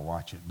whenever I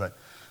watch it.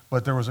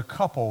 But there was a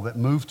couple that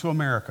moved to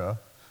America.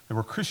 They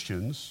were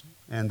Christians,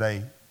 and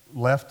they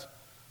left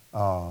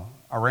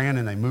Iran,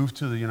 and they moved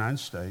to the United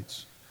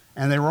States.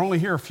 And they were only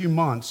here a few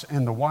months,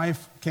 and the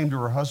wife came to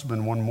her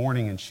husband one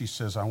morning, and she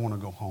says, I want to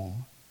go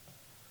home.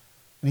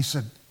 And he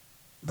said,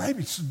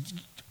 baby,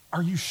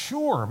 are you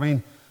sure? I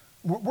mean,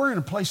 we're in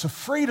a place of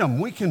freedom.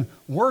 We can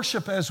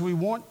worship as we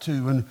want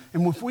to. And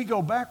if we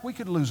go back, we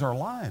could lose our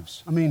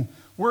lives. I mean,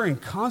 we're in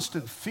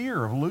constant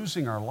fear of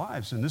losing our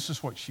lives. And this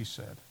is what she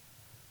said.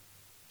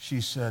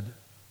 She said,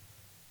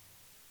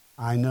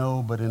 I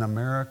know, but in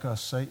America,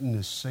 Satan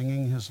is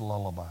singing his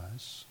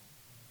lullabies.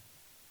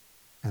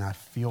 And I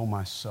feel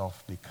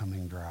myself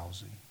becoming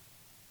drowsy.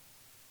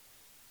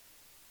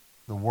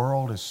 The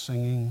world is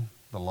singing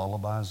the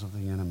lullabies of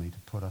the enemy to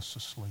put us to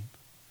sleep,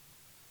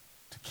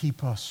 to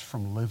keep us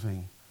from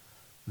living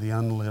the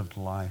unlived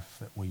life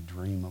that we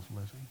dream of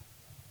living.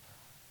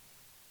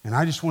 And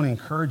I just want to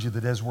encourage you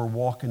that as we're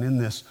walking in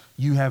this,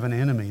 you have an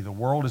enemy. The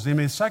world is the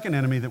enemy. The second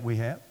enemy that we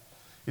have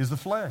is the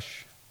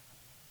flesh.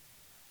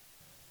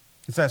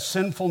 It's that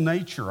sinful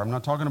nature. I'm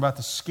not talking about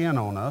the skin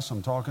on us.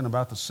 I'm talking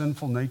about the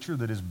sinful nature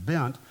that is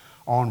bent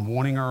on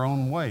wanting our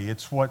own way.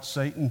 It's what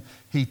Satan,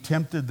 he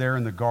tempted there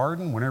in the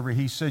garden whenever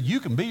he said, you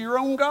can be your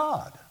own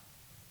God.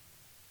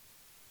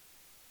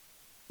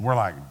 We're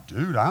like,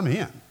 dude, I'm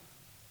in.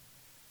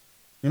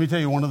 Let me tell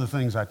you one of the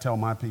things I tell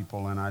my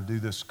people, and I do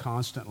this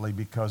constantly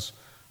because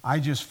I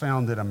just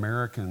found that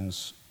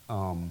Americans,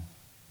 one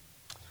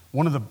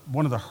of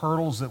the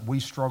hurdles that we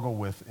struggle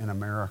with in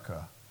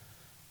America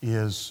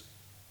is,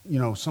 you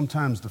know,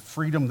 sometimes the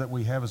freedom that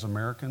we have as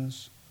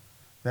Americans,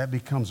 that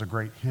becomes a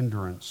great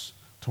hindrance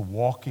to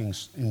walking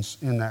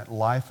in that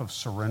life of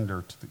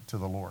surrender to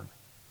the Lord.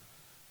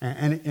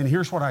 And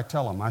here's what I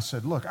tell them. I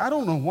said, look, I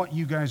don't know what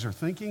you guys are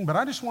thinking, but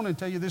I just want to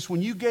tell you this.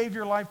 When you gave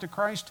your life to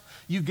Christ,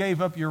 you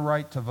gave up your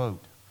right to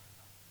vote.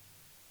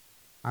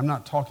 I'm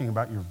not talking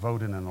about your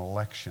vote in an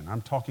election.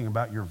 I'm talking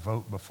about your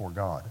vote before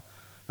God.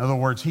 In other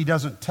words, he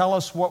doesn't tell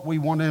us what we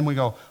want and we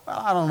go, well,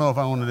 I don't know if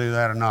I want to do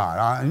that or not.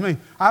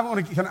 I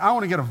want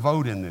to get a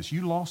vote in this.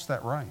 You lost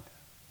that right.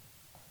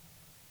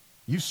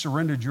 You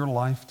surrendered your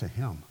life to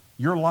him.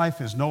 Your life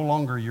is no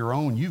longer your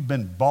own. You've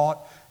been bought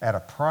at a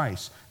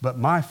price. But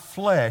my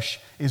flesh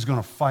is going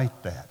to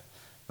fight that.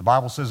 The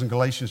Bible says in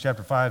Galatians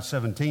chapter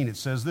 5:17, it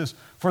says this,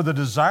 for the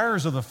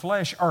desires of the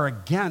flesh are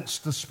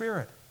against the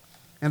Spirit,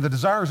 and the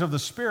desires of the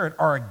Spirit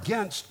are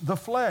against the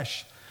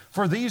flesh.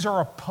 For these are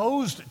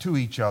opposed to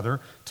each other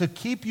to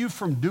keep you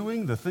from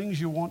doing the things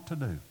you want to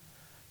do.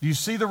 Do you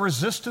see the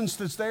resistance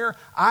that's there?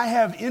 I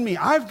have in me.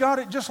 I've got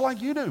it just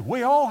like you do.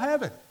 We all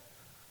have it.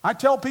 I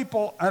tell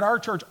people at our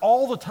church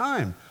all the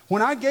time,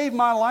 when I gave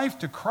my life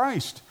to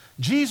Christ,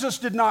 Jesus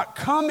did not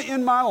come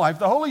in my life.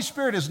 The Holy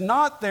Spirit is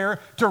not there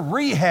to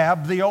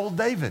rehab the old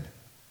David.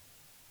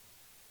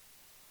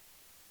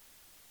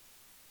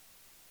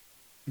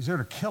 He's there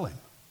to kill him.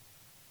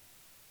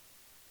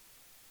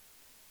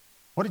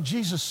 What did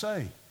Jesus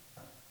say?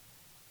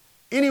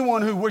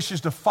 Anyone who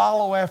wishes to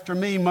follow after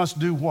me must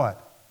do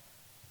what?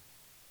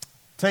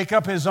 Take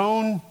up his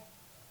own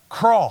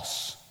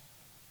cross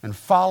and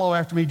follow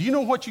after me. Do you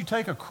know what you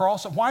take a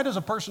cross? Why does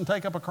a person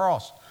take up a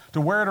cross?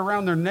 To wear it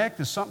around their neck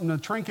is something, a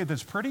trinket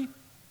that's pretty?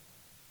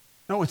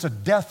 No, it's a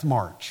death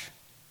march.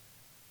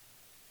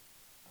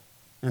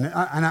 And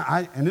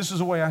this is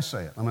the way I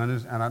say it.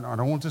 I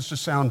don't want this to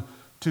sound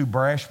too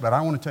brash, but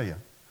I want to tell you,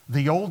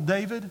 the old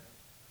David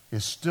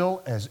is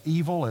still as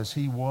evil as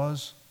he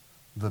was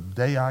the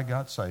day I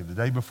got saved, the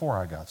day before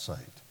I got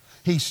saved.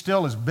 He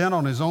still is bent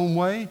on his own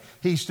way.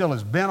 He still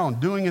is bent on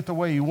doing it the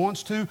way he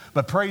wants to.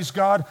 But praise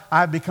God,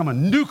 I've become a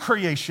new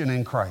creation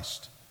in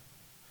Christ.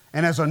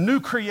 And as a new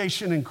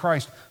creation in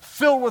Christ,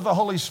 filled with the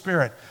Holy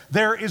Spirit,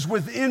 there is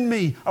within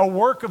me a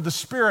work of the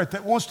Spirit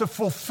that wants to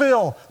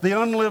fulfill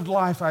the unlived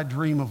life I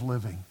dream of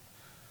living.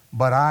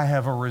 But I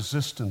have a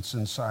resistance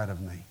inside of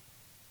me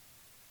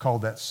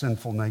called that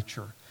sinful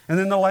nature. And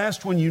then the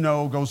last one, you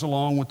know, goes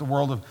along with the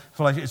world of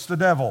flesh. It's the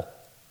devil.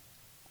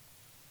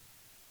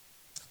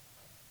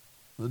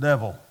 The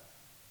devil.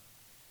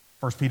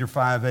 1 Peter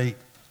 5:8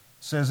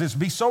 says this,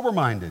 be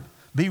sober-minded,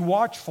 be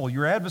watchful.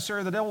 Your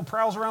adversary, the devil,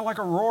 prowls around like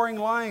a roaring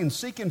lion,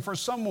 seeking for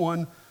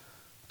someone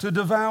to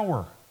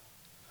devour.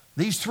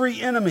 These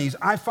three enemies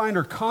I find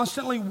are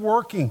constantly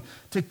working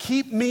to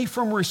keep me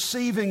from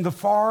receiving the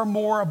far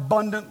more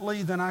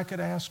abundantly than I could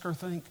ask or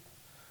think.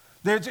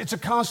 It's a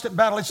constant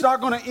battle. It's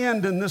not going to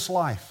end in this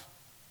life.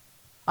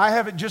 I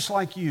have it just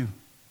like you.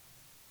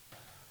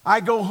 I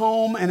go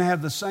home and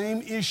have the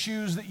same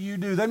issues that you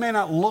do. They may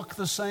not look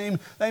the same.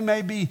 They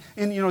may be,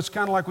 it's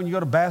kind of like when you go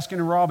to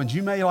Baskin & Robbins.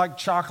 You may like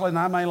chocolate and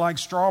I may like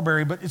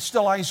strawberry, but it's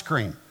still ice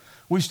cream.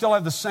 We still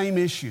have the same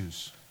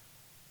issues.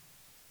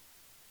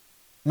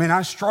 I mean,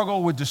 I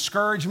struggle with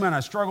discouragement.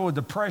 I struggle with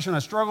depression. I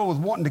struggle with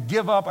wanting to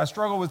give up. I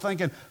struggle with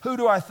thinking, who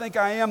do I think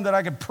I am that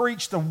I could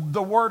preach the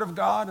Word of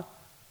God?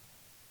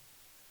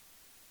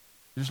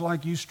 Just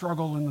like you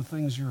struggle in the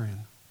things you're in.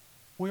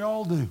 We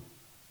all do.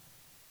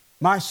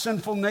 My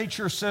sinful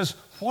nature says,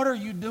 what are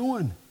you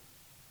doing?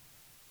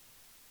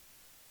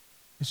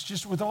 It's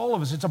just with all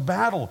of us. It's a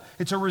battle.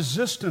 It's a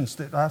resistance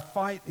that I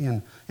fight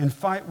in and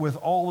fight with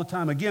all the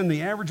time. Again,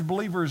 the average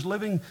believer is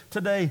living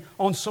today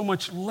on so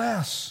much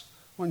less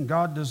when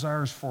God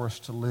desires for us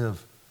to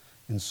live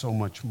in so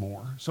much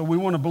more. So we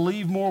want to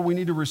believe more. We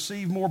need to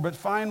receive more. But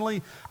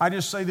finally, I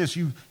just say this.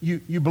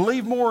 You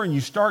believe more and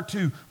you start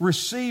to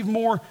receive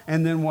more.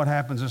 And then what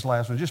happens this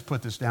last one? Just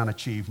put this down.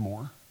 Achieve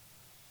more.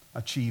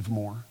 Achieve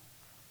more.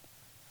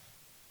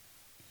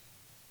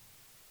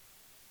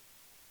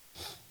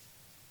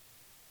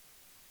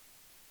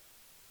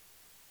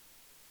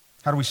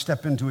 How do we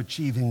step into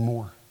achieving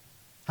more?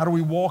 How do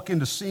we walk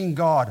into seeing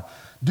God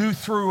do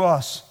through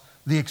us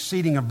the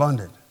exceeding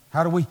abundant?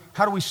 How do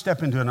we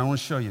step into it? And I want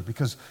to show you,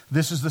 because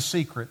this is the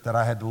secret that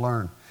I had to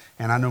learn.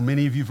 And I know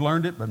many of you have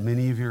learned it, but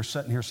many of you are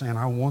sitting here saying,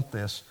 I want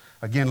this.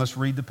 Again, let's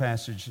read the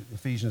passage,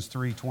 Ephesians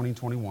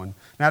 3:20-21.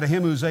 Now to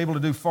him who is able to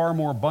do far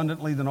more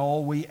abundantly than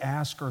all we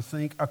ask or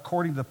think,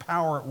 according to the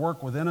power at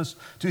work within us,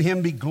 to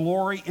him be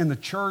glory in the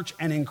church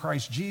and in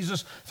Christ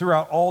Jesus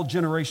throughout all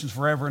generations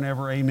forever and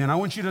ever. Amen. I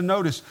want you to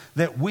notice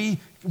that we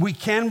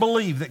can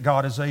believe that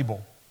God is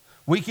able.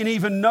 We can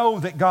even know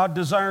that God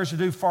desires to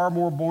do far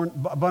more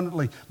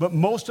abundantly, but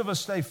most of us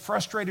stay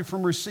frustrated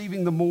from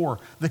receiving the more.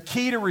 The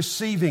key to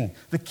receiving,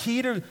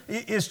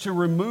 is to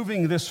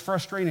removing this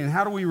frustration.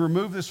 How do we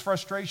remove this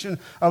frustration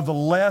of the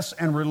less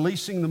and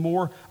releasing the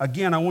more?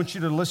 Again, I want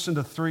you to listen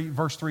to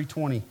verse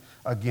 3:20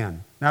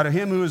 again. Now to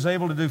him who is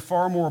able to do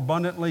far more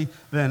abundantly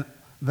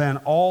than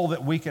all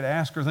that we could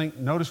ask or think.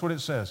 Notice what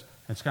it says.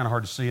 It's kind of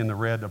hard to see in the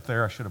red up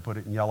there. I should have put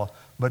it in yellow.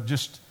 But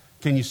just,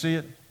 can you see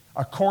it?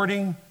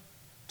 According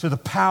to the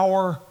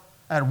power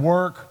at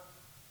work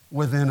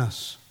within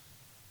us.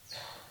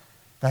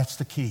 That's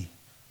the key.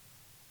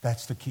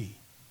 That's the key.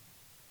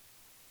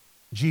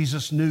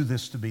 Jesus knew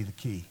this to be the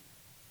key.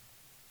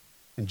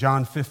 In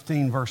John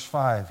 15, verse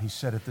 5, he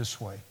said it this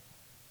way.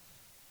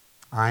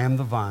 I am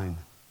the vine,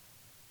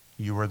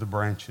 you are the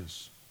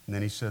branches. And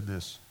then he said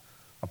this,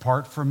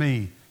 apart from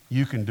me,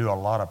 you can do a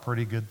lot of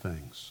pretty good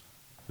things.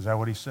 Is that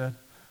what he said?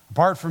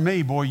 Apart from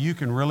me, boy, you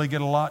can really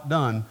get a lot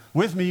done.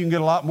 With me, you can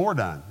get a lot more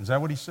done. Is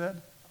that what he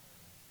said?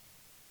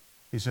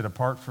 He said,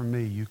 apart from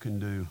me, you can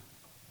do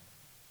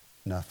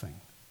nothing.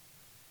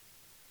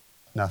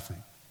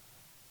 Nothing.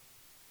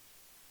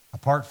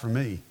 Apart from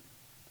me.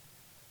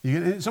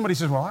 Somebody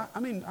says, well,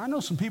 I know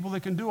some people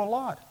that can do a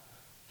lot.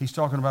 He's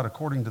talking about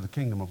according to the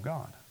kingdom of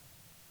God.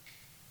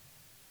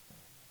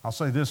 I'll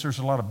say this, there's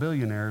a lot of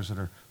billionaires that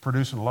are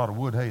producing a lot of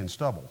wood, hay, and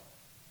stubble.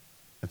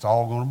 It's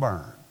all going to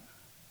burn.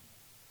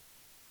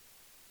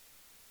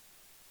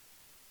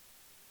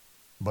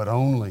 But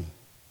only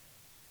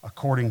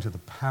according to the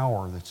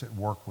power that's at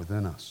work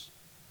within us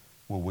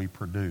will we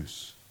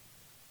produce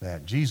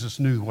that. Jesus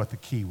knew what the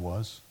key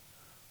was.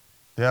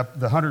 The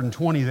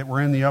 120 that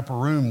were in the upper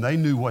room, they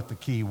knew what the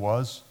key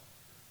was.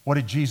 What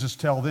did Jesus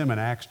tell them in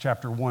Acts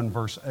chapter 1,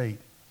 verse 8?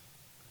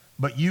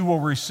 But you will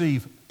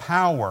receive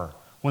power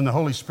when the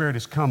Holy Spirit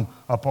has come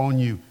upon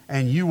you,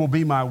 and you will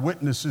be my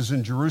witnesses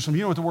in Jerusalem.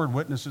 You know what the word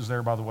witnesses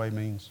there, by the way,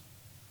 means?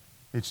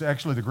 It's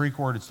actually the Greek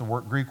word, it's the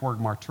Greek word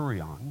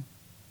martyrion.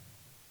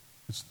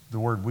 It's the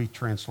word we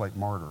translate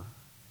martyr.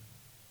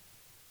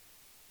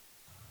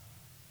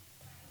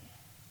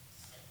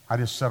 I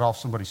just set off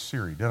somebody's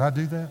Siri. Did I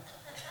do that?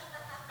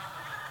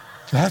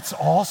 That's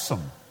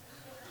awesome.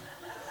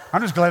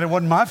 I'm just glad it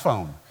wasn't my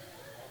phone.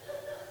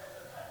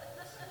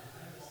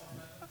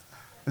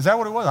 Is that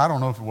what it was? I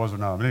don't know if it was or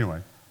not, but anyway.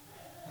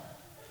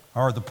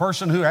 Or the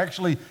person who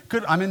actually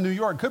I'm in New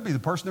York, could be the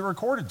person who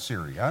recorded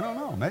Siri. I don't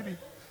know. Maybe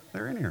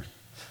they're in here.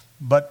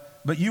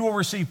 But you will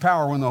receive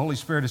power when the Holy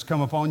Spirit has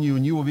come upon you,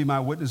 and you will be my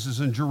witnesses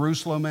in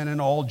Jerusalem and in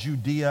all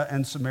Judea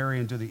and Samaria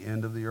and to the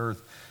end of the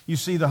earth. You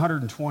see, the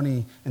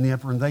 120 in the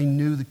upper room, they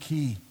knew the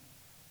key.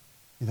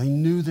 They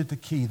knew that the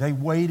key. They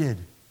waited.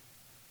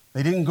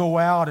 They didn't go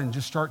out and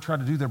just try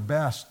to do their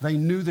best. They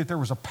knew that there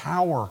was a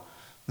power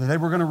that they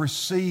were going to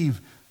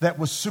receive that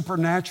was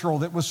supernatural,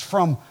 that was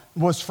from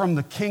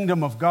the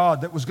kingdom of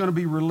God, that was going to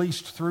be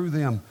released through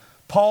them.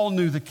 Paul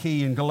knew the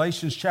key. In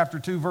Galatians chapter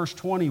 2, verse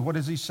 20, what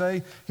does he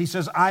say? He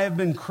says, I have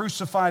been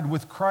crucified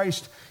with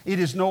Christ. It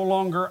is no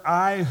longer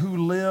I who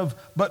live,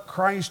 but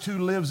Christ who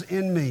lives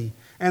in me.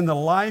 And the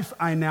life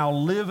I now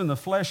live in the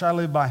flesh, I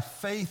live by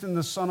faith in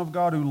the Son of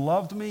God who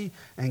loved me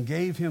and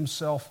gave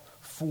himself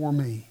for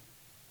me.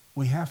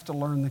 We have to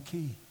learn the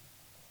key.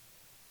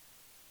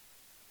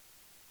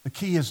 The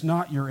key is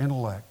not your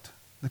intellect.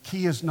 The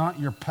key is not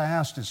your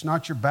past. It's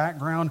not your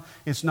background.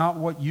 It's not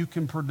what you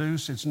can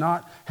produce. It's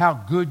not how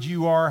good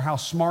you are, how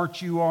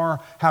smart you are,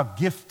 how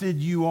gifted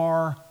you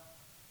are.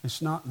 It's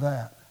not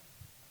that.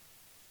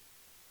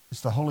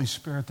 It's the Holy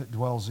Spirit that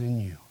dwells in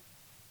you.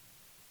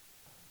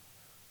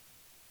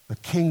 The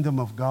kingdom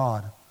of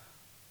God,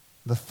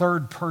 the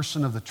third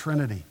person of the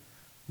Trinity,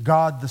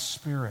 God the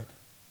Spirit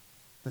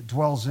that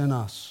dwells in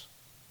us.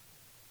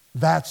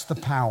 That's the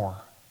power.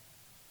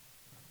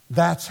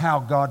 That's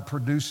how God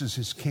produces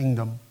his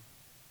kingdom.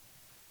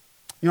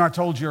 You know, I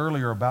told you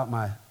earlier about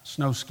my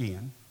snow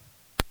skiing.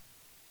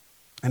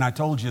 And I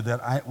told you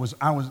that it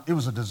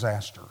was a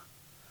disaster.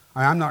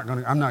 I'm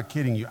not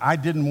kidding you. I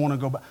didn't want to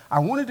go back. I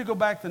wanted to go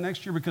back the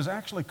next year because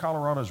actually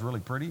Colorado is really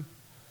pretty.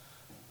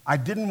 I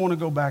didn't want to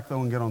go back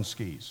though and get on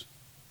skis.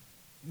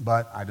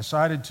 But I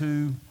decided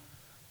to.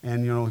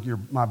 And, you know,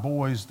 my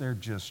boys, they're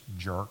just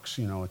jerks,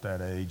 you know, at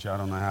that age. I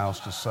don't know how else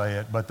to say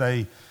it. But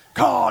they,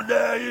 God,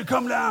 Dad, you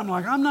come down. I'm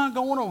like, I'm not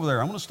going over there.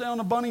 I'm going to stay on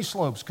the bunny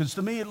slopes. Because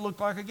to me, it looked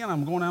like, again,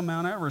 I'm going down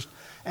Mount Everest.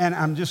 And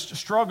I'm just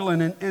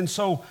struggling. And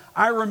so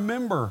I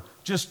remember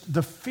just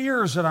the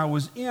fears that I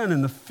was in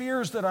and the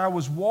fears that I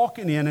was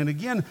walking in. And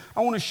again, I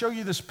want to show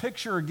you this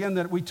picture again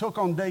that we took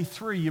on day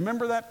 3. You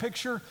remember that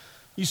picture?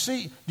 You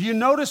see, do you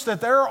notice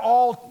that they're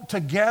all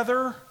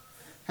together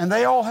and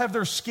they all have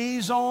their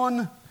skis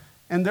on?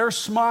 And they're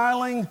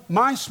smiling.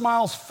 My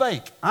smile's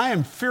fake. I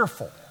am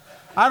fearful.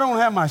 I don't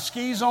have my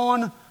skis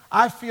on.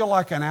 I feel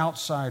like an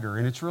outsider,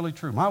 and it's really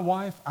true. My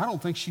wife, I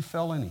don't think she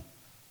fell any.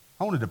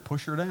 I wanted to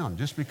push her down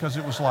just because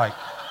it was like,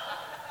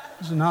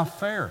 this is not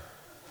fair.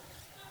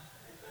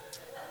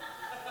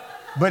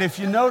 But if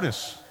you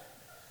notice,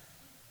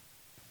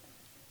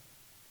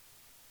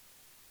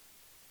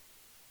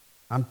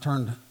 I'm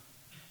turned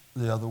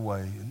the other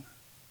way. And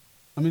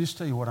let me just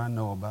tell you what I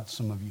know about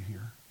some of you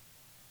here.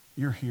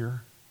 You're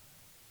here.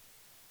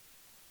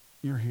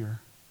 You're here.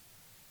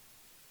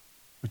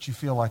 But you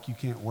feel like you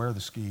can't wear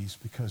the skis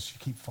because you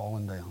keep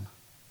falling down.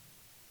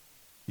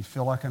 You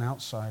feel like an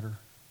outsider.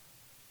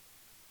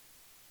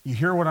 You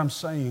hear what I'm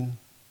saying,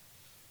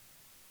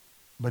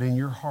 but in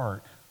your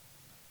heart,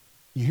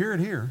 you hear it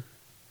here,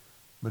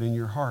 but in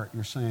your heart,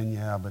 you're saying,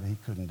 yeah, but he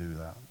couldn't do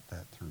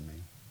that through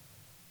me.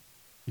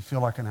 You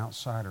feel like an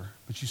outsider.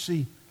 But you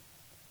see,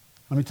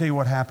 let me tell you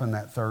what happened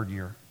that third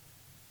year.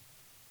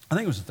 I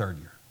think it was the third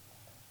year.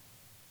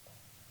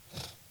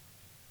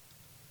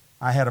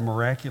 I had a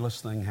miraculous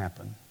thing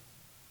happen.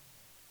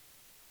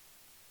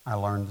 I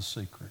learned the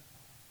secret.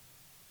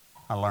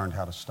 I learned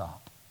how to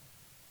stop.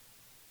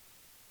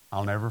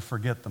 I'll never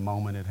forget the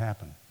moment it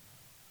happened.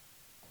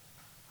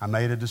 I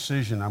made a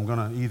decision. I'm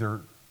going to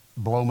either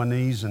blow my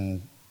knees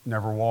and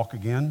never walk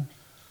again,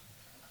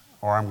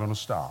 or I'm going to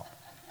stop.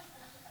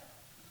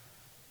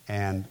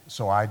 And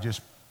so I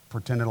just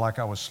pretended like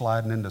I was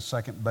sliding into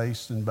second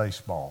base in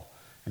baseball,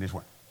 and just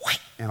went, whoosh,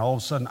 and all of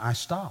a sudden I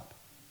stop.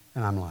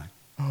 And I'm like,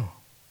 oh.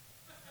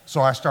 So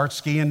I start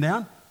skiing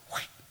down,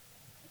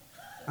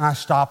 and I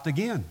stopped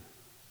again.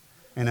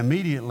 And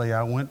immediately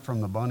I went from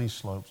the bunny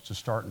slopes to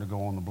starting to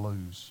go on the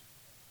blues.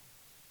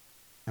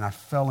 And I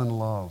fell in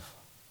love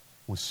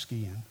with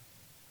skiing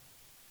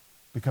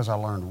because I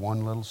learned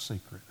one little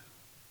secret.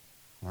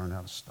 I learned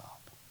how to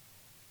stop.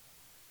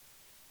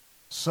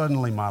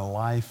 Suddenly my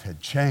life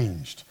had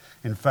changed.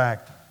 In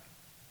fact,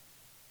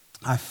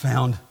 I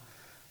found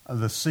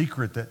the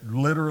secret that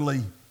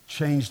literally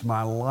changed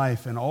my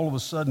life. And all of a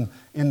sudden,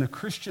 in the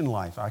Christian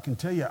life, I can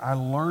tell you, I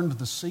learned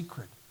the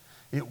secret.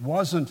 It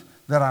wasn't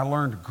that I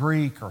learned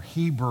Greek or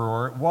Hebrew,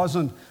 or it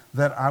wasn't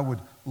that I would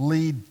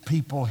lead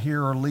people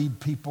here or lead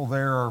people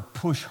there or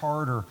push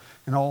harder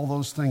and all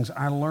those things.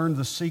 I learned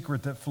the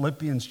secret that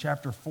Philippians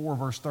chapter 4,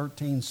 verse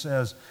 13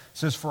 says,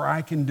 for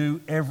I can do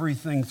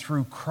everything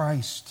through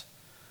Christ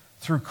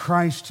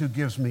who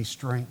gives me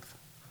strength.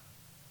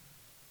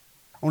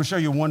 I want to show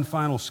you one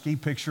final ski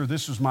picture.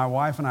 This was my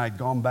wife and I had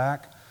gone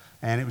back,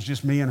 and it was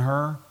just me and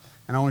her.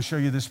 And I want to show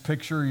you this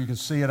picture. You can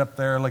see it up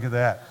there. Look at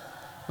that.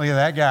 Look at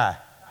that guy.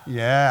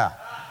 Yeah.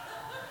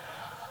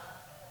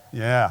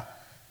 Yeah.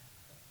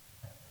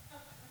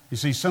 You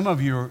see, some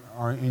of you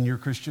are in your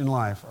Christian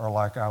life are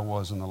like I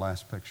was in the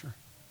last picture.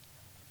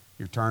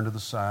 You're turned to the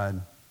side,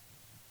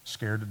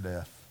 scared to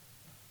death.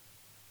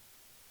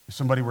 If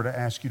somebody were to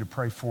ask you to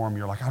pray for them,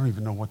 you're like, I don't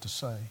even know what to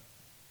say.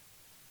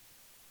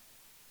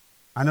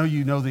 I know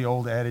you know the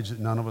old adage that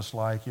none of us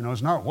like. You know,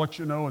 it's not what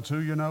you know, it's who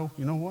you know.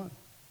 You know what?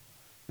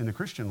 In the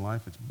Christian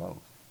life, it's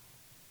both.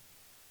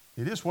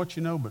 It is what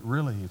you know, but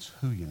really it's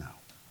who you know.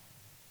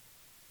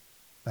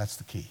 That's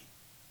the key.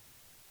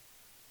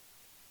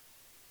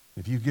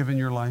 If you've given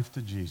your life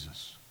to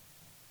Jesus,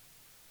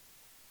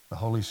 the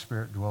Holy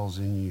Spirit dwells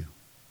in you.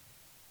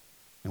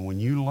 And when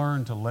you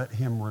learn to let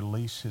him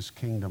release his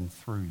kingdom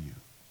through you,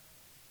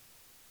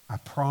 I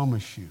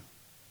promise you,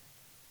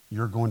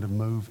 you're going to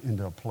move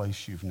into a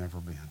place you've never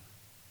been.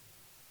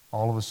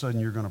 All of a sudden,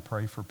 you're going to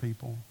pray for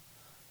people.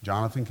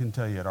 Jonathan can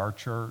tell you at our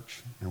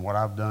church and what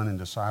I've done in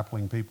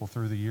discipling people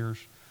through the years,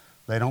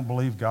 they don't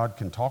believe God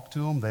can talk to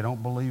them. They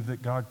don't believe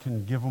that God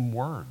can give them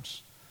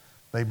words.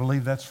 They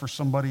believe that's for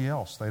somebody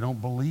else. They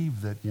don't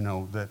believe that,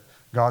 that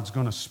God's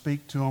going to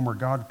speak to them or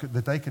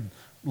that they could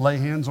lay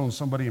hands on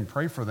somebody and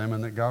pray for them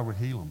and that God would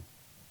heal them.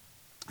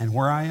 And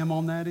where I am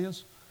on that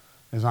is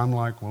I'm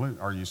like, well,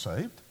 are you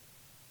saved?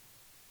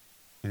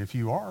 And if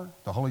you are,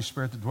 the Holy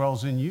Spirit that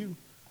dwells in you,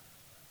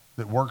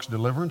 that works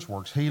deliverance,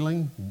 works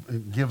healing,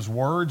 gives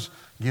words,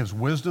 gives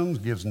wisdom,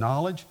 gives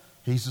knowledge,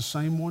 he's the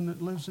same one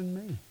that lives in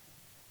me.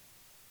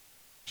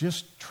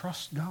 Just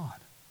trust God.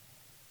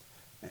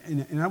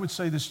 And I would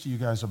say this to you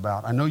guys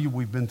I know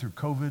we've been through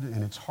COVID,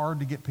 and it's hard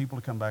to get people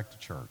to come back to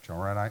church, all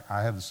right?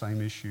 I have the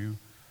same issue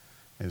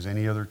as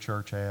any other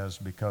church has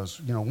because,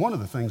 one of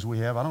the things we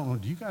have, I don't know,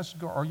 do you guys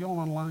go, are you all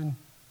online?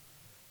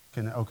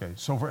 Okay,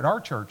 so at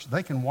our church,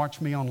 they can watch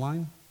me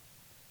online,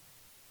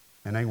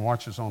 and they can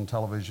watch us on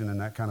television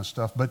and that kind of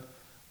stuff. But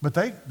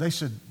they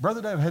said,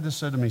 Brother David had this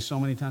said to me so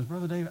many times,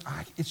 Brother David,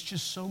 it's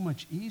just so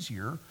much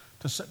easier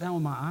to sit down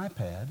with my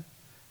iPad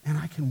and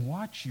I can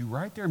watch you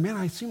right there. Man,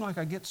 I seem like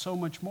I get so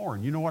much more.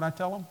 And you know what I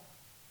tell them?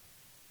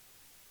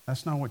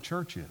 That's not what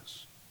church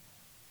is.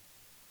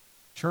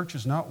 Church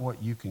is not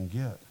what you can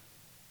get.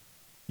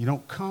 You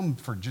don't come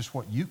for just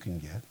what you can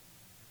get.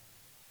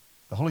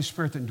 The Holy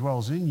Spirit that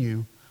dwells in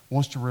you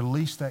wants to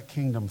release that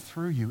kingdom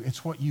through you.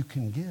 It's what you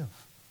can give.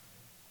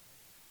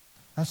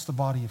 That's the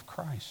body of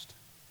Christ.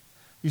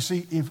 You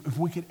see, if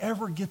we could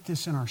ever get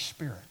this in our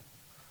spirit,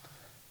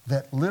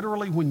 that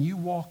literally when you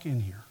walk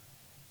in here,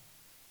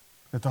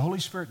 that the Holy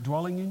Spirit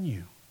dwelling in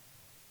you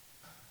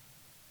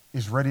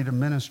is ready to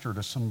minister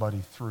to somebody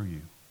through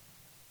you.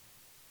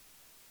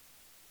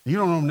 You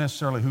don't know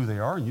necessarily who they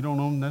are, and you don't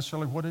know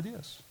necessarily what it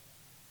is.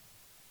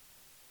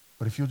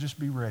 But if you'll just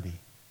be ready,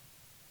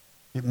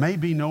 it may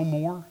be no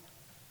more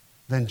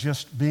than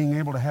just being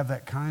able to have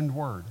that kind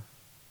word.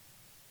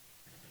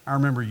 I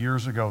remember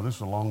years ago, this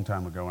was a long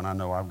time ago, and I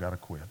know I've got to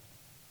quit.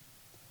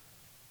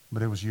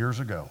 But it was years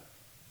ago.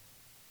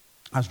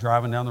 I was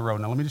driving down the road.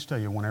 Now, let me just tell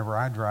you, whenever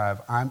I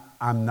drive,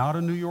 I'm not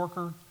a New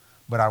Yorker,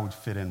 but I would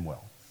fit in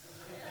well.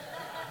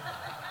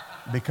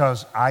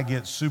 Because I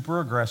get super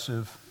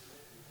aggressive,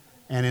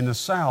 and in the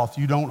South,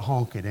 you don't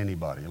honk at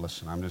anybody.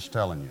 Listen, I'm just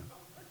telling you.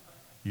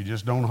 You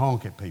just don't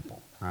honk at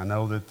people. I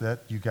know that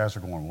you guys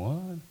are going,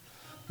 what?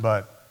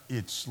 But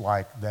it's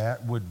like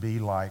that would be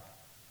like,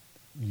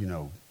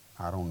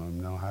 I don't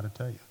even know how to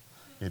tell you.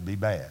 It'd be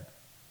bad.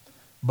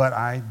 But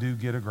I do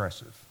get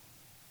aggressive,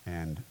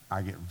 and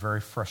I get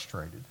very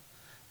frustrated.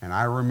 And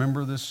I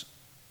remember this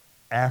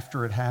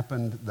after it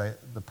happened,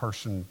 the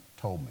person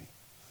told me.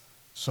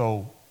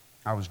 So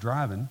I was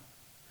driving,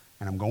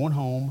 and I'm going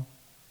home,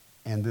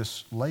 and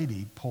this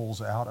lady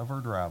pulls out of her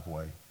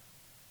driveway,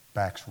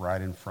 backs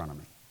right in front of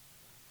me.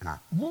 And I,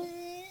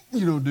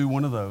 do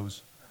one of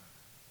those.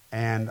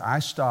 And I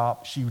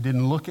stop. She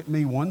didn't look at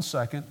me 1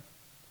 second.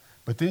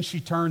 But then she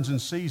turns and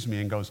sees me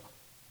and goes,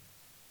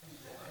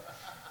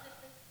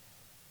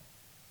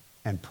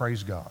 and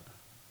praise God.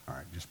 All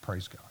right, just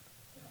praise God.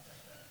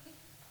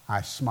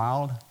 I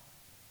smiled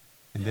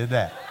and did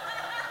that.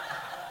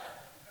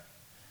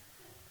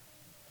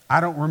 I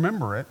don't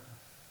remember it.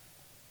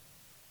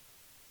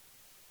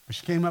 But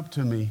she came up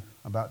to me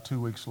about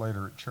 2 weeks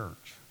later at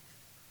church.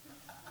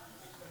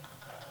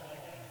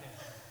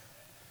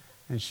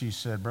 And she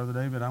said, Brother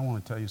David, I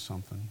want to tell you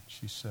something.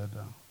 She said,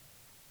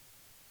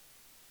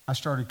 I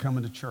started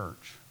coming to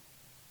church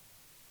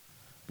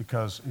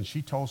and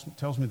she tells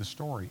me the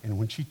story. And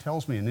when she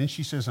tells me, and then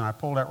she says, and I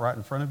pulled out right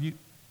in front of you,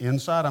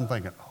 inside I'm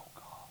thinking, oh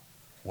God,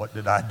 what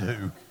did I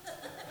do?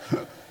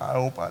 I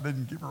hope I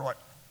didn't give her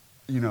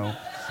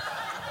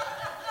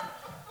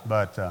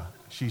But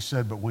she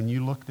said, but when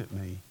you looked at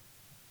me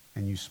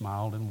and you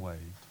smiled and waved,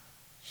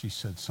 she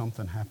said,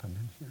 something happened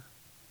in here.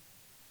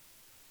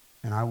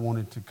 And I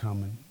wanted to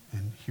come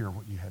and hear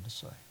what you had to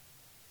say.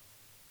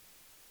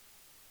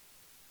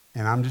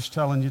 And I'm just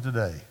telling you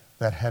today,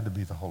 that had to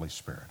be the Holy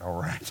Spirit,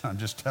 all right? I'm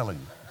just telling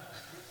you.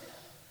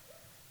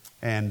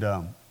 And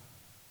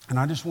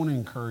I just want to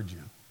encourage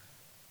you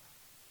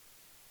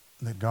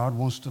that God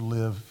wants to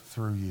live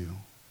through you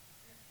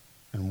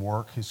and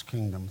work his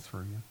kingdom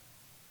through you.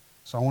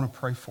 So I want to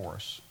pray for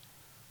us.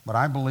 But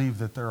I believe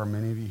that there are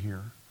many of you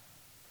here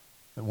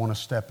that want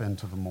to step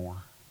into the more.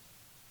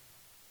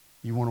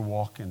 You want to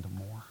walk into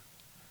more.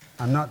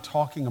 I'm not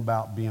talking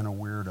about being a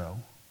weirdo.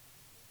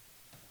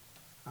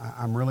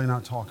 I'm really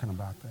not talking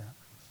about that.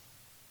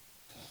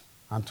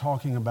 I'm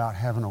talking about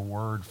having a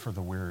word for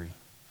the weary.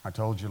 I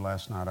told you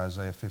last night,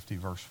 Isaiah 50,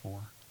 verse 4.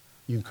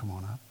 You can come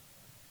on up.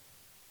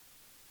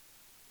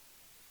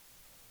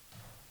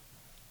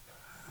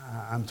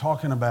 I'm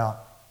talking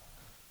about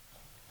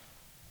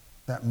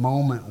that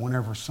moment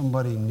whenever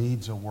somebody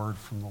needs a word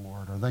from the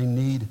Lord or they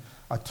need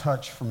a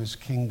touch from his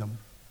kingdom.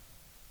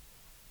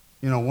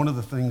 You know, one of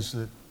the things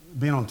that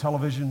being on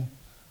television,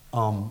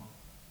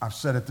 I've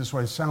said it this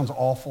way, it sounds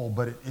awful,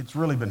 but it's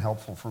really been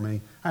helpful for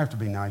me. I have to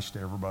be nice to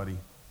everybody.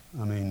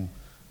 I mean,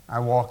 I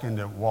walk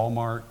into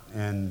Walmart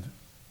and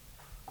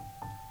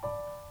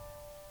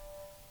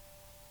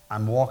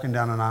I'm walking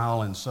down an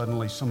aisle and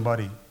suddenly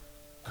somebody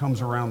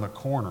comes around the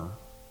corner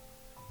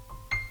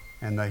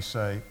and they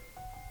say,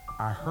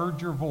 I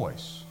heard your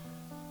voice.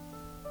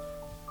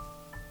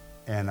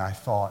 And I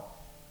thought,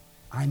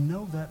 I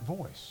know that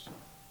voice.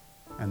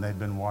 And they'd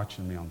been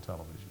watching me on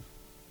television.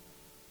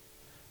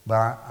 But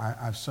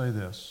I say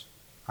this,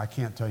 I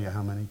can't tell you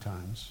how many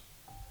times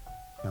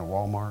in a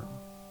Walmart,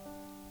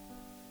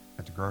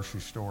 at the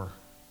grocery store,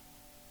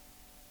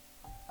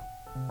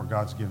 where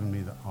God's given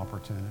me the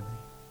opportunity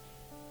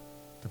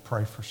to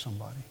pray for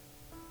somebody.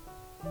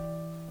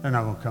 They're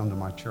not going to come to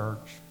my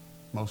church,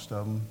 most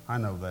of them. I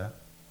know that.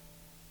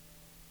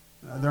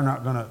 They're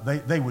not going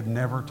to, they would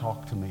never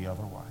talk to me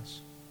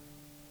otherwise.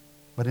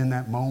 But in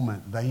that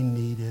moment, they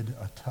needed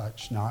a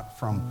touch, not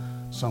from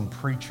some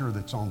preacher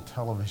that's on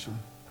television.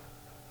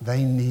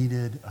 They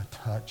needed a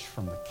touch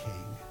from the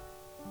King.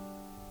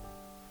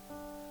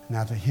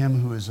 Now to him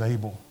who is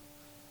able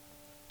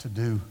to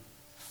do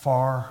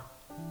far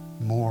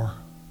more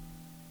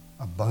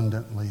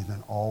abundantly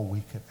than all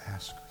we could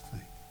ask or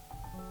think.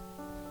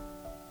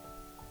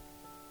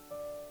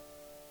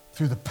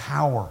 Through the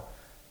power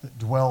that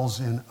dwells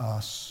in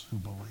us who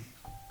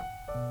believe.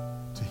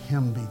 To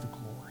him be the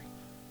glory.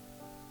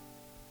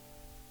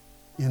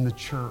 In the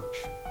church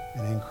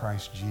and in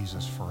Christ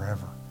Jesus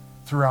forever,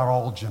 throughout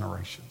all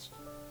generations.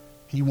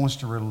 He wants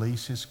to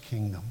release his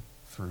kingdom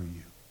through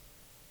you.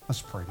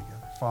 Let's pray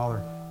together.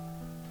 Father,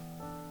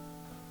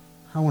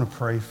 I want to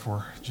pray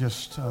for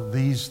just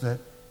these that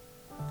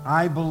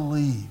I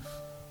believe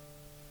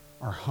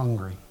are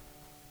hungry.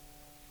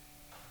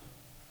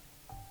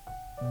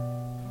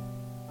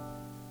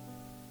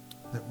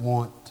 That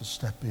want to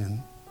step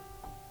in,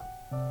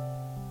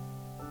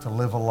 to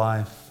live a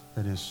life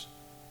that is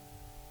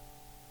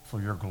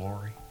for your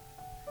glory.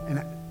 And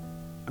I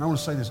want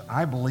to say this,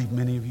 I believe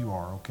many of you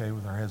are, okay,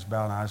 with our heads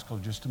bowed and eyes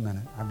closed just a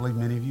minute. I believe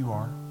many of you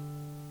are.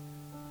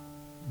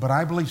 But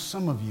I believe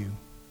some of you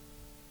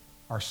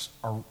are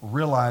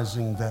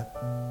realizing that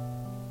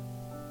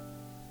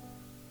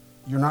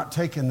you're not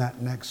taking that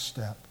next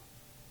step,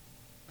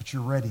 but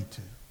you're ready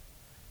to.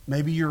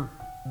 Maybe you're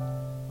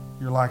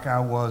like I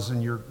was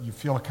and you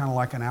feel kind of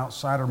like an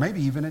outsider,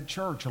 maybe even at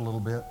church a little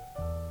bit.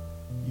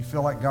 You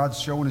feel like God's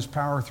showing his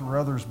power through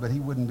others, but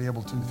he wouldn't be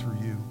able to through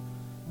you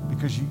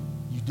because you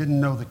didn't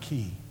know the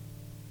key.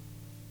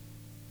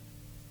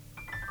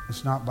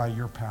 It's not by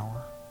your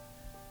power.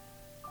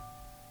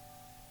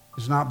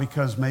 It's not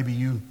because maybe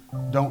you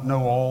don't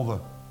know all the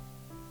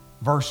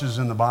verses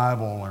in the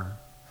Bible, or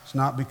it's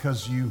not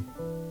because you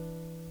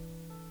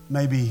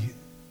maybe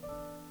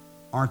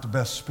aren't the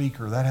best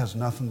speaker. That has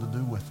nothing to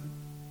do with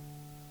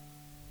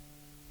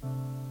it.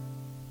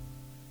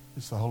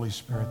 It's the Holy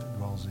Spirit that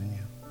dwells in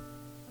you.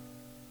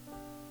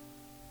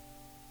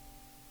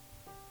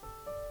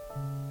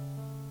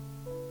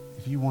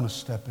 If you want to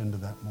step into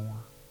that more,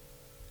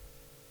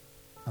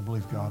 I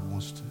believe God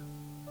wants to.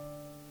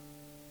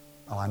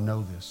 Oh, I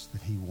know this,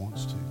 that he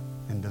wants to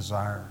and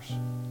desires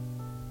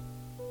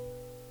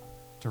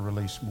to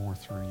release more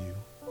through you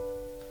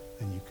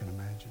than you can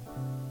imagine.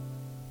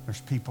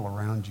 There's people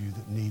around you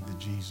that need the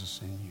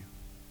Jesus in you.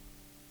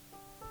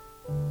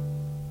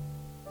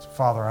 So,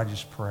 Father, I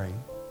just pray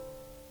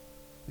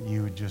that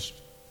you would just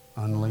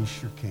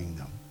unleash your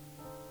kingdom.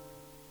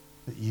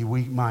 That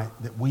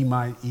we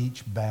might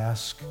each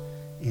bask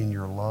in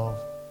your love.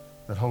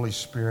 That, Holy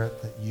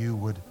Spirit, that you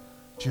would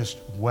just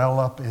well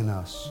up in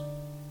us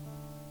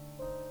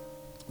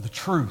the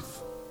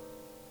truth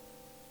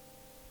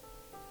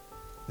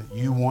that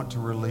you want to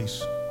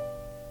release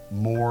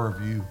more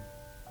of you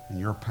and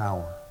your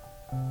power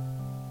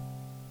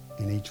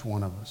in each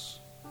one of us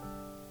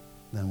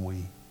than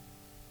we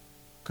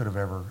could have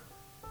ever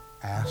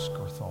asked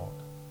or thought.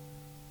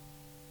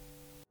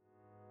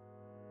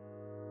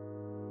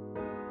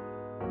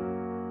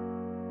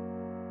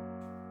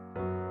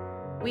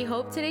 We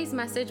hope today's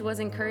message was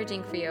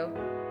encouraging for you.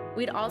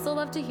 We'd also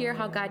love to hear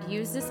how God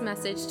used this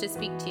message to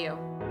speak to you.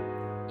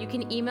 You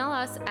can email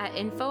us at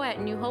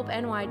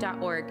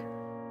info@newhopeny.org.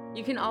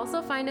 You can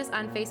also find us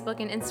on Facebook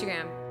and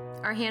Instagram.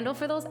 Our handle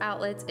for those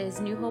outlets is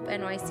New Hope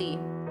NYC.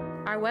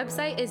 Our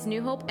website is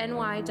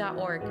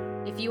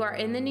newhopeny.org. If you are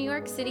in the New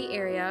York City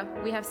area,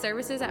 we have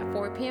services at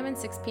 4 p.m. and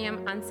 6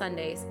 p.m. on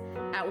Sundays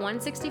at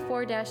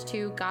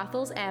 164-2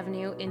 Goethals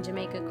Avenue in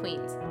Jamaica,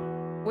 Queens.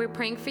 We're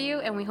praying for you,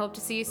 and we hope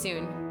to see you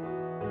soon.